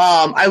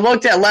 I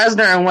looked at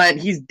Lesnar and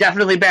went, he's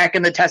definitely back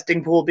in the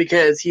testing pool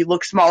because he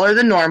looks smaller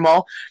than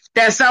normal.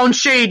 That sounds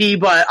shady,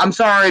 but I'm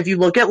sorry, if you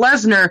look at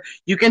Lesnar,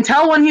 you can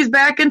tell when he's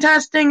back in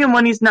testing and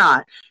when he's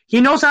not.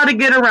 He knows how to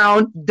get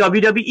around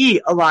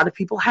WWE. A lot of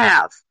people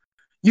have.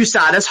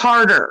 USADA's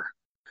harder.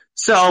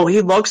 So he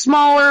looks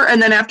smaller,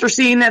 and then after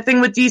seeing that thing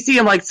with DC,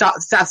 I'm like,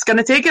 Seth's going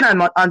to take it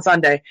on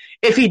Sunday.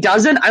 If he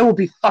doesn't, I will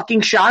be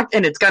fucking shocked,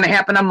 and it's going to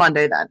happen on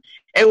Monday then.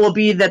 It will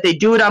be that they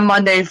do it on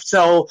Monday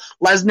so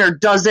Lesnar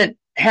doesn't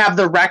have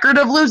the record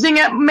of losing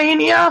at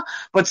Mania,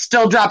 but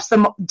still drops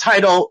the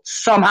title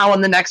somehow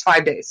in the next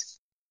 5 days.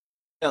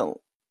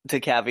 No, to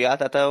caveat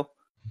that, though,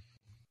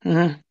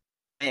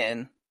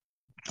 and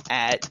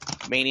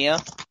at Mania...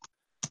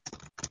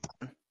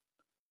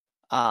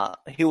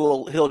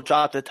 he'll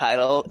drop the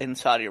title in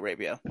Saudi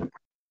Arabia.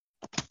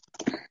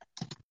 Put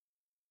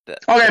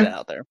that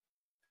out there.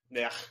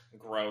 Yeah,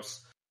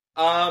 gross.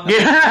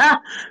 Yeah.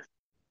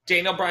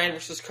 Daniel Bryan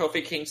versus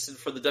Kofi Kingston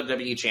for the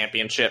WWE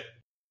Championship.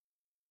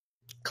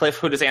 Cliff,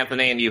 who does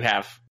Anthony and you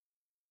have?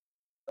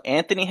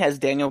 Anthony has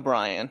Daniel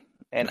Bryan,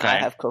 and I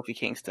have Kofi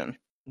Kingston.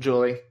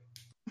 Julie?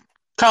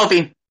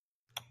 Kofi.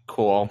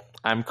 Cool.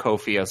 I'm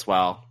Kofi as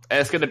well.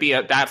 That's gonna be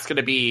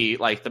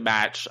the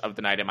match of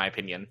the night, in my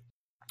opinion.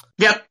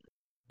 Yep.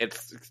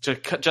 It's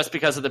just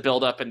because of the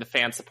build-up and the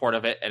fan support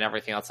of it and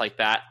everything else like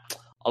that,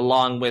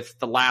 along with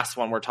the last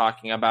one we're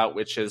talking about,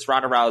 which is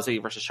Ronda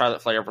Rousey versus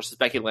Charlotte Flair versus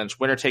Becky Lynch,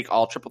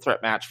 winner-take-all triple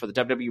threat match for the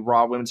WWE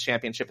Raw Women's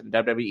Championship and the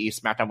WWE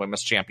SmackDown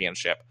Women's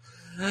Championship.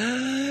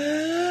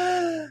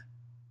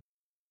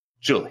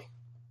 Julie.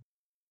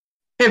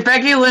 If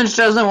Becky Lynch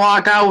doesn't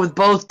walk out with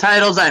both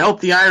titles, I hope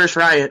the Irish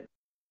riot.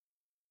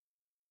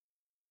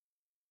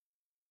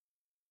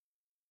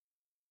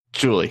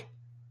 Julie.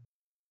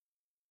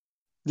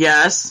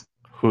 Yes.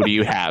 Who do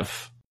you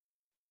have?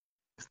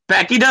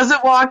 Becky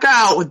doesn't walk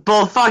out with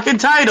both fucking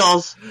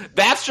titles.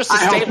 That's just a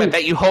statement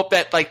that you hope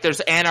that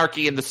there's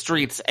anarchy in the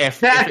streets that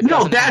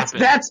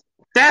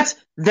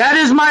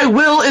is my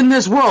will in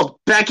this world.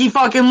 Becky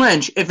fucking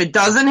Lynch. If it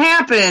doesn't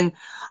happen,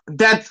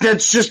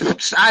 that's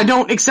just, I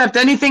don't accept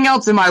anything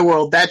else in my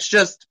world. That's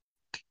just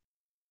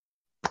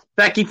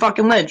Becky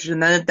fucking Lynch.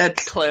 And then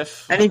that's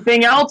Cliff.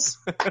 Anything else?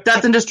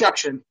 Death and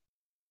destruction.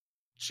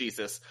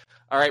 Jesus.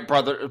 All right,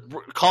 brother.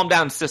 Calm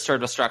down, sister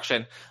of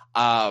destruction.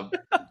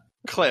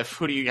 Cliff,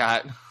 who do you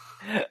got?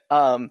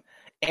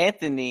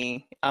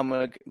 Anthony, I'm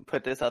going to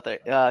put this out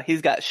there.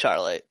 He's got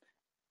Charlotte.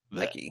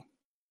 Becky.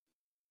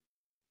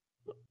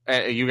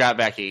 You got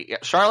Becky.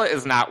 Charlotte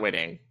is not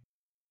winning.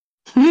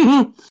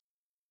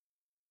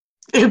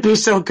 It'd be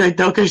so good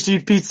though, because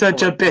she'd be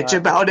such a bitch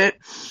about it.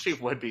 She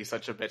would be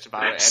such a bitch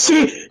about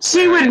it.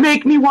 She would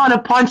make me want to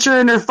punch her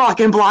in her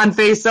fucking blonde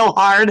face so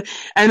hard,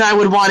 and I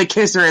would want to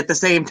kiss her at the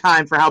same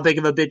time for how big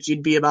of a bitch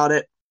she'd be about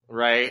it.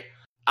 Right.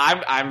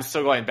 I'm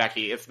still going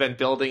Becky. It's been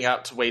building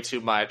up to way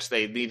too much.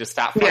 They need to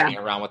stop fucking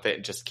around with it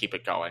and just keep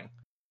it going.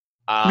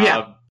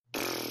 I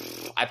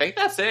think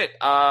that's it.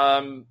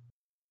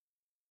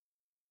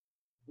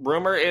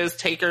 Rumor is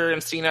Taker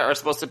and Cena are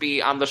supposed to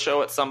be on the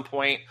show at some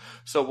point,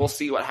 so we'll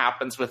see what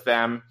happens with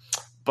them.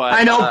 But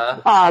I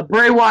know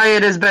Bray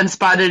Wyatt has been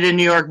spotted in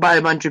New York by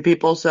a bunch of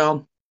people,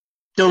 so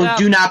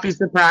do not be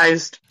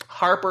surprised.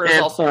 Harper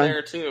is also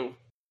there too.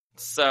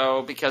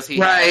 So because he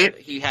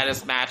had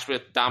his match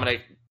with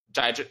Dominic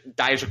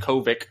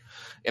Dijakovic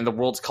in the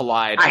Worlds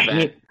Collide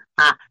event.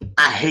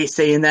 I hate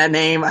saying that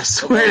name. I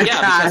swear to God,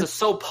 because it's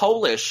so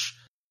Polish.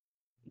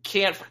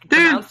 Can't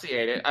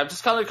pronunciate it. I'm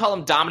just gonna call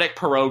him Dominic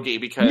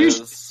Pierogi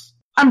because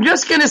I'm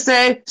just gonna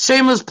say,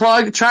 shameless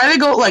plug, try to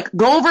go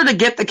over to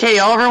Get the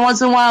KO every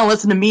once in a while and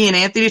listen to me and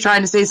Anthony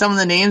trying to say some of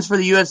the names for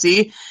the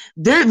UFC.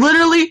 They're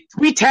literally,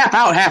 we tap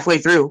out halfway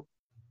through.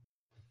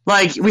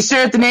 Like, we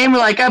stare at the name, we're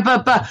like,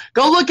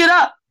 go look it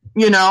up,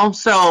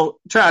 so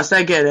trust,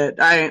 I get it.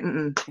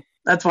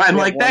 That's why I'm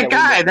like that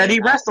guy that he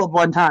wrestled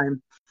one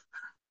time.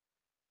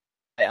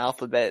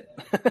 Alphabet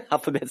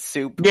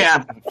soup.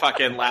 Yeah.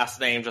 Fucking last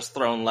name, just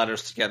throwing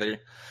letters together.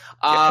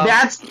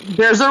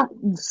 There's a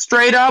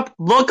straight up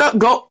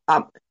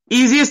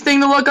easiest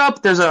thing to look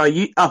up. There's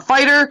a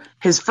fighter.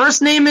 His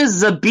first name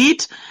is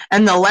Zabit,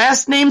 and the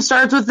last name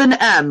starts with an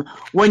M.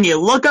 When you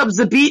look up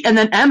Zabit and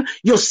then M,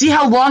 you'll see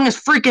how long his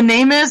freaking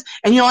name is,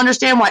 and you'll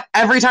understand why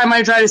every time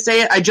I try to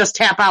say it, I just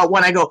tap out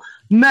when I go,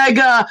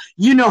 Mega,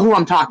 you know who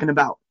I'm talking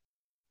about.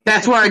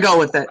 That's where I go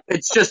with it.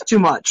 It's just too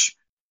much.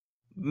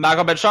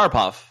 Magomed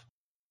Sharapov.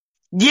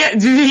 Yeah.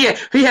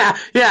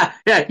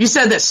 You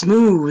said that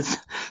smooth.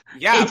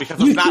 Yeah,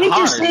 because it's not hard. You think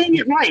you're saying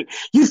it right.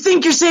 You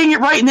think you're saying it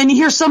right, and then you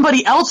hear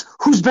somebody else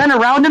who's been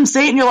around him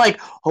say it, and you're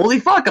like, holy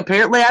fuck,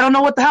 apparently I don't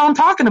know what the hell I'm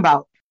talking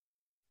about.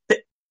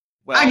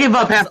 Well, I give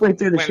up halfway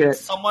through the shit.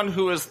 Someone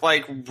who is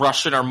like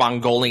Russian or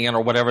Mongolian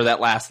or whatever that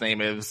last name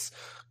is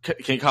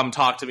can come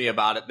talk to me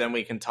about it, then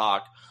we can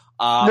talk.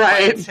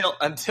 Right.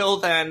 Until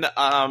then,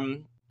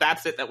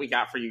 that's it that we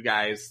got for you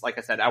guys. Like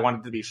I said, I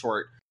wanted to be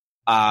short.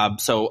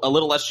 So a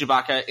little less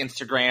Chewbacca,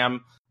 Instagram,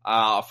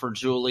 for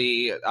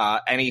Julie,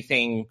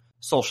 anything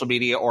social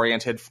media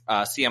oriented,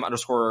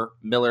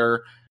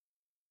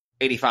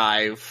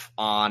 CM_Miller85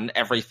 on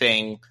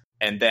everything.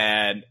 And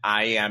then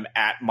I am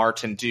at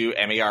Martin Du,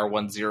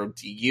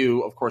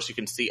 MAR10DU. Of course, you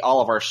can see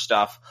all of our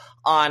stuff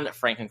on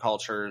Franken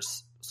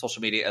Culture's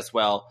social media as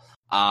well.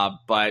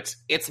 But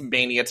it's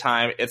Mania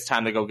time. It's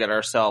time to go get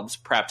ourselves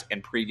prepped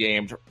and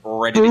pre-gamed,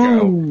 ready to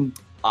go.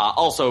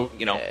 Also,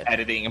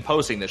 editing and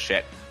posting this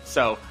shit.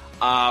 So,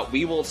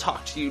 we will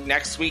talk to you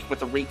next week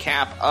with a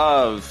recap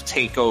of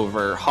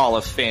TakeOver, Hall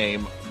of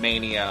Fame,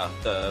 Mania,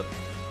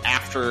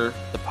 after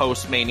the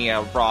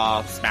post-Mania,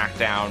 Raw,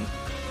 SmackDown,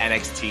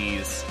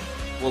 NXTs.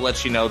 We'll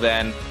let you know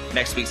then.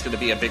 Next week's going to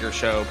be a bigger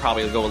show.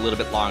 Probably will go a little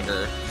bit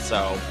longer.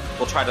 So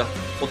we'll try to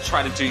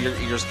do your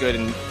ears good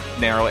and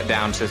narrow it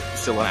down to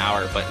still an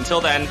hour. But until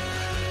then,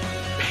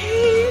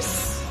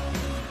 peace.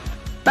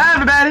 Bye,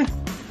 everybody.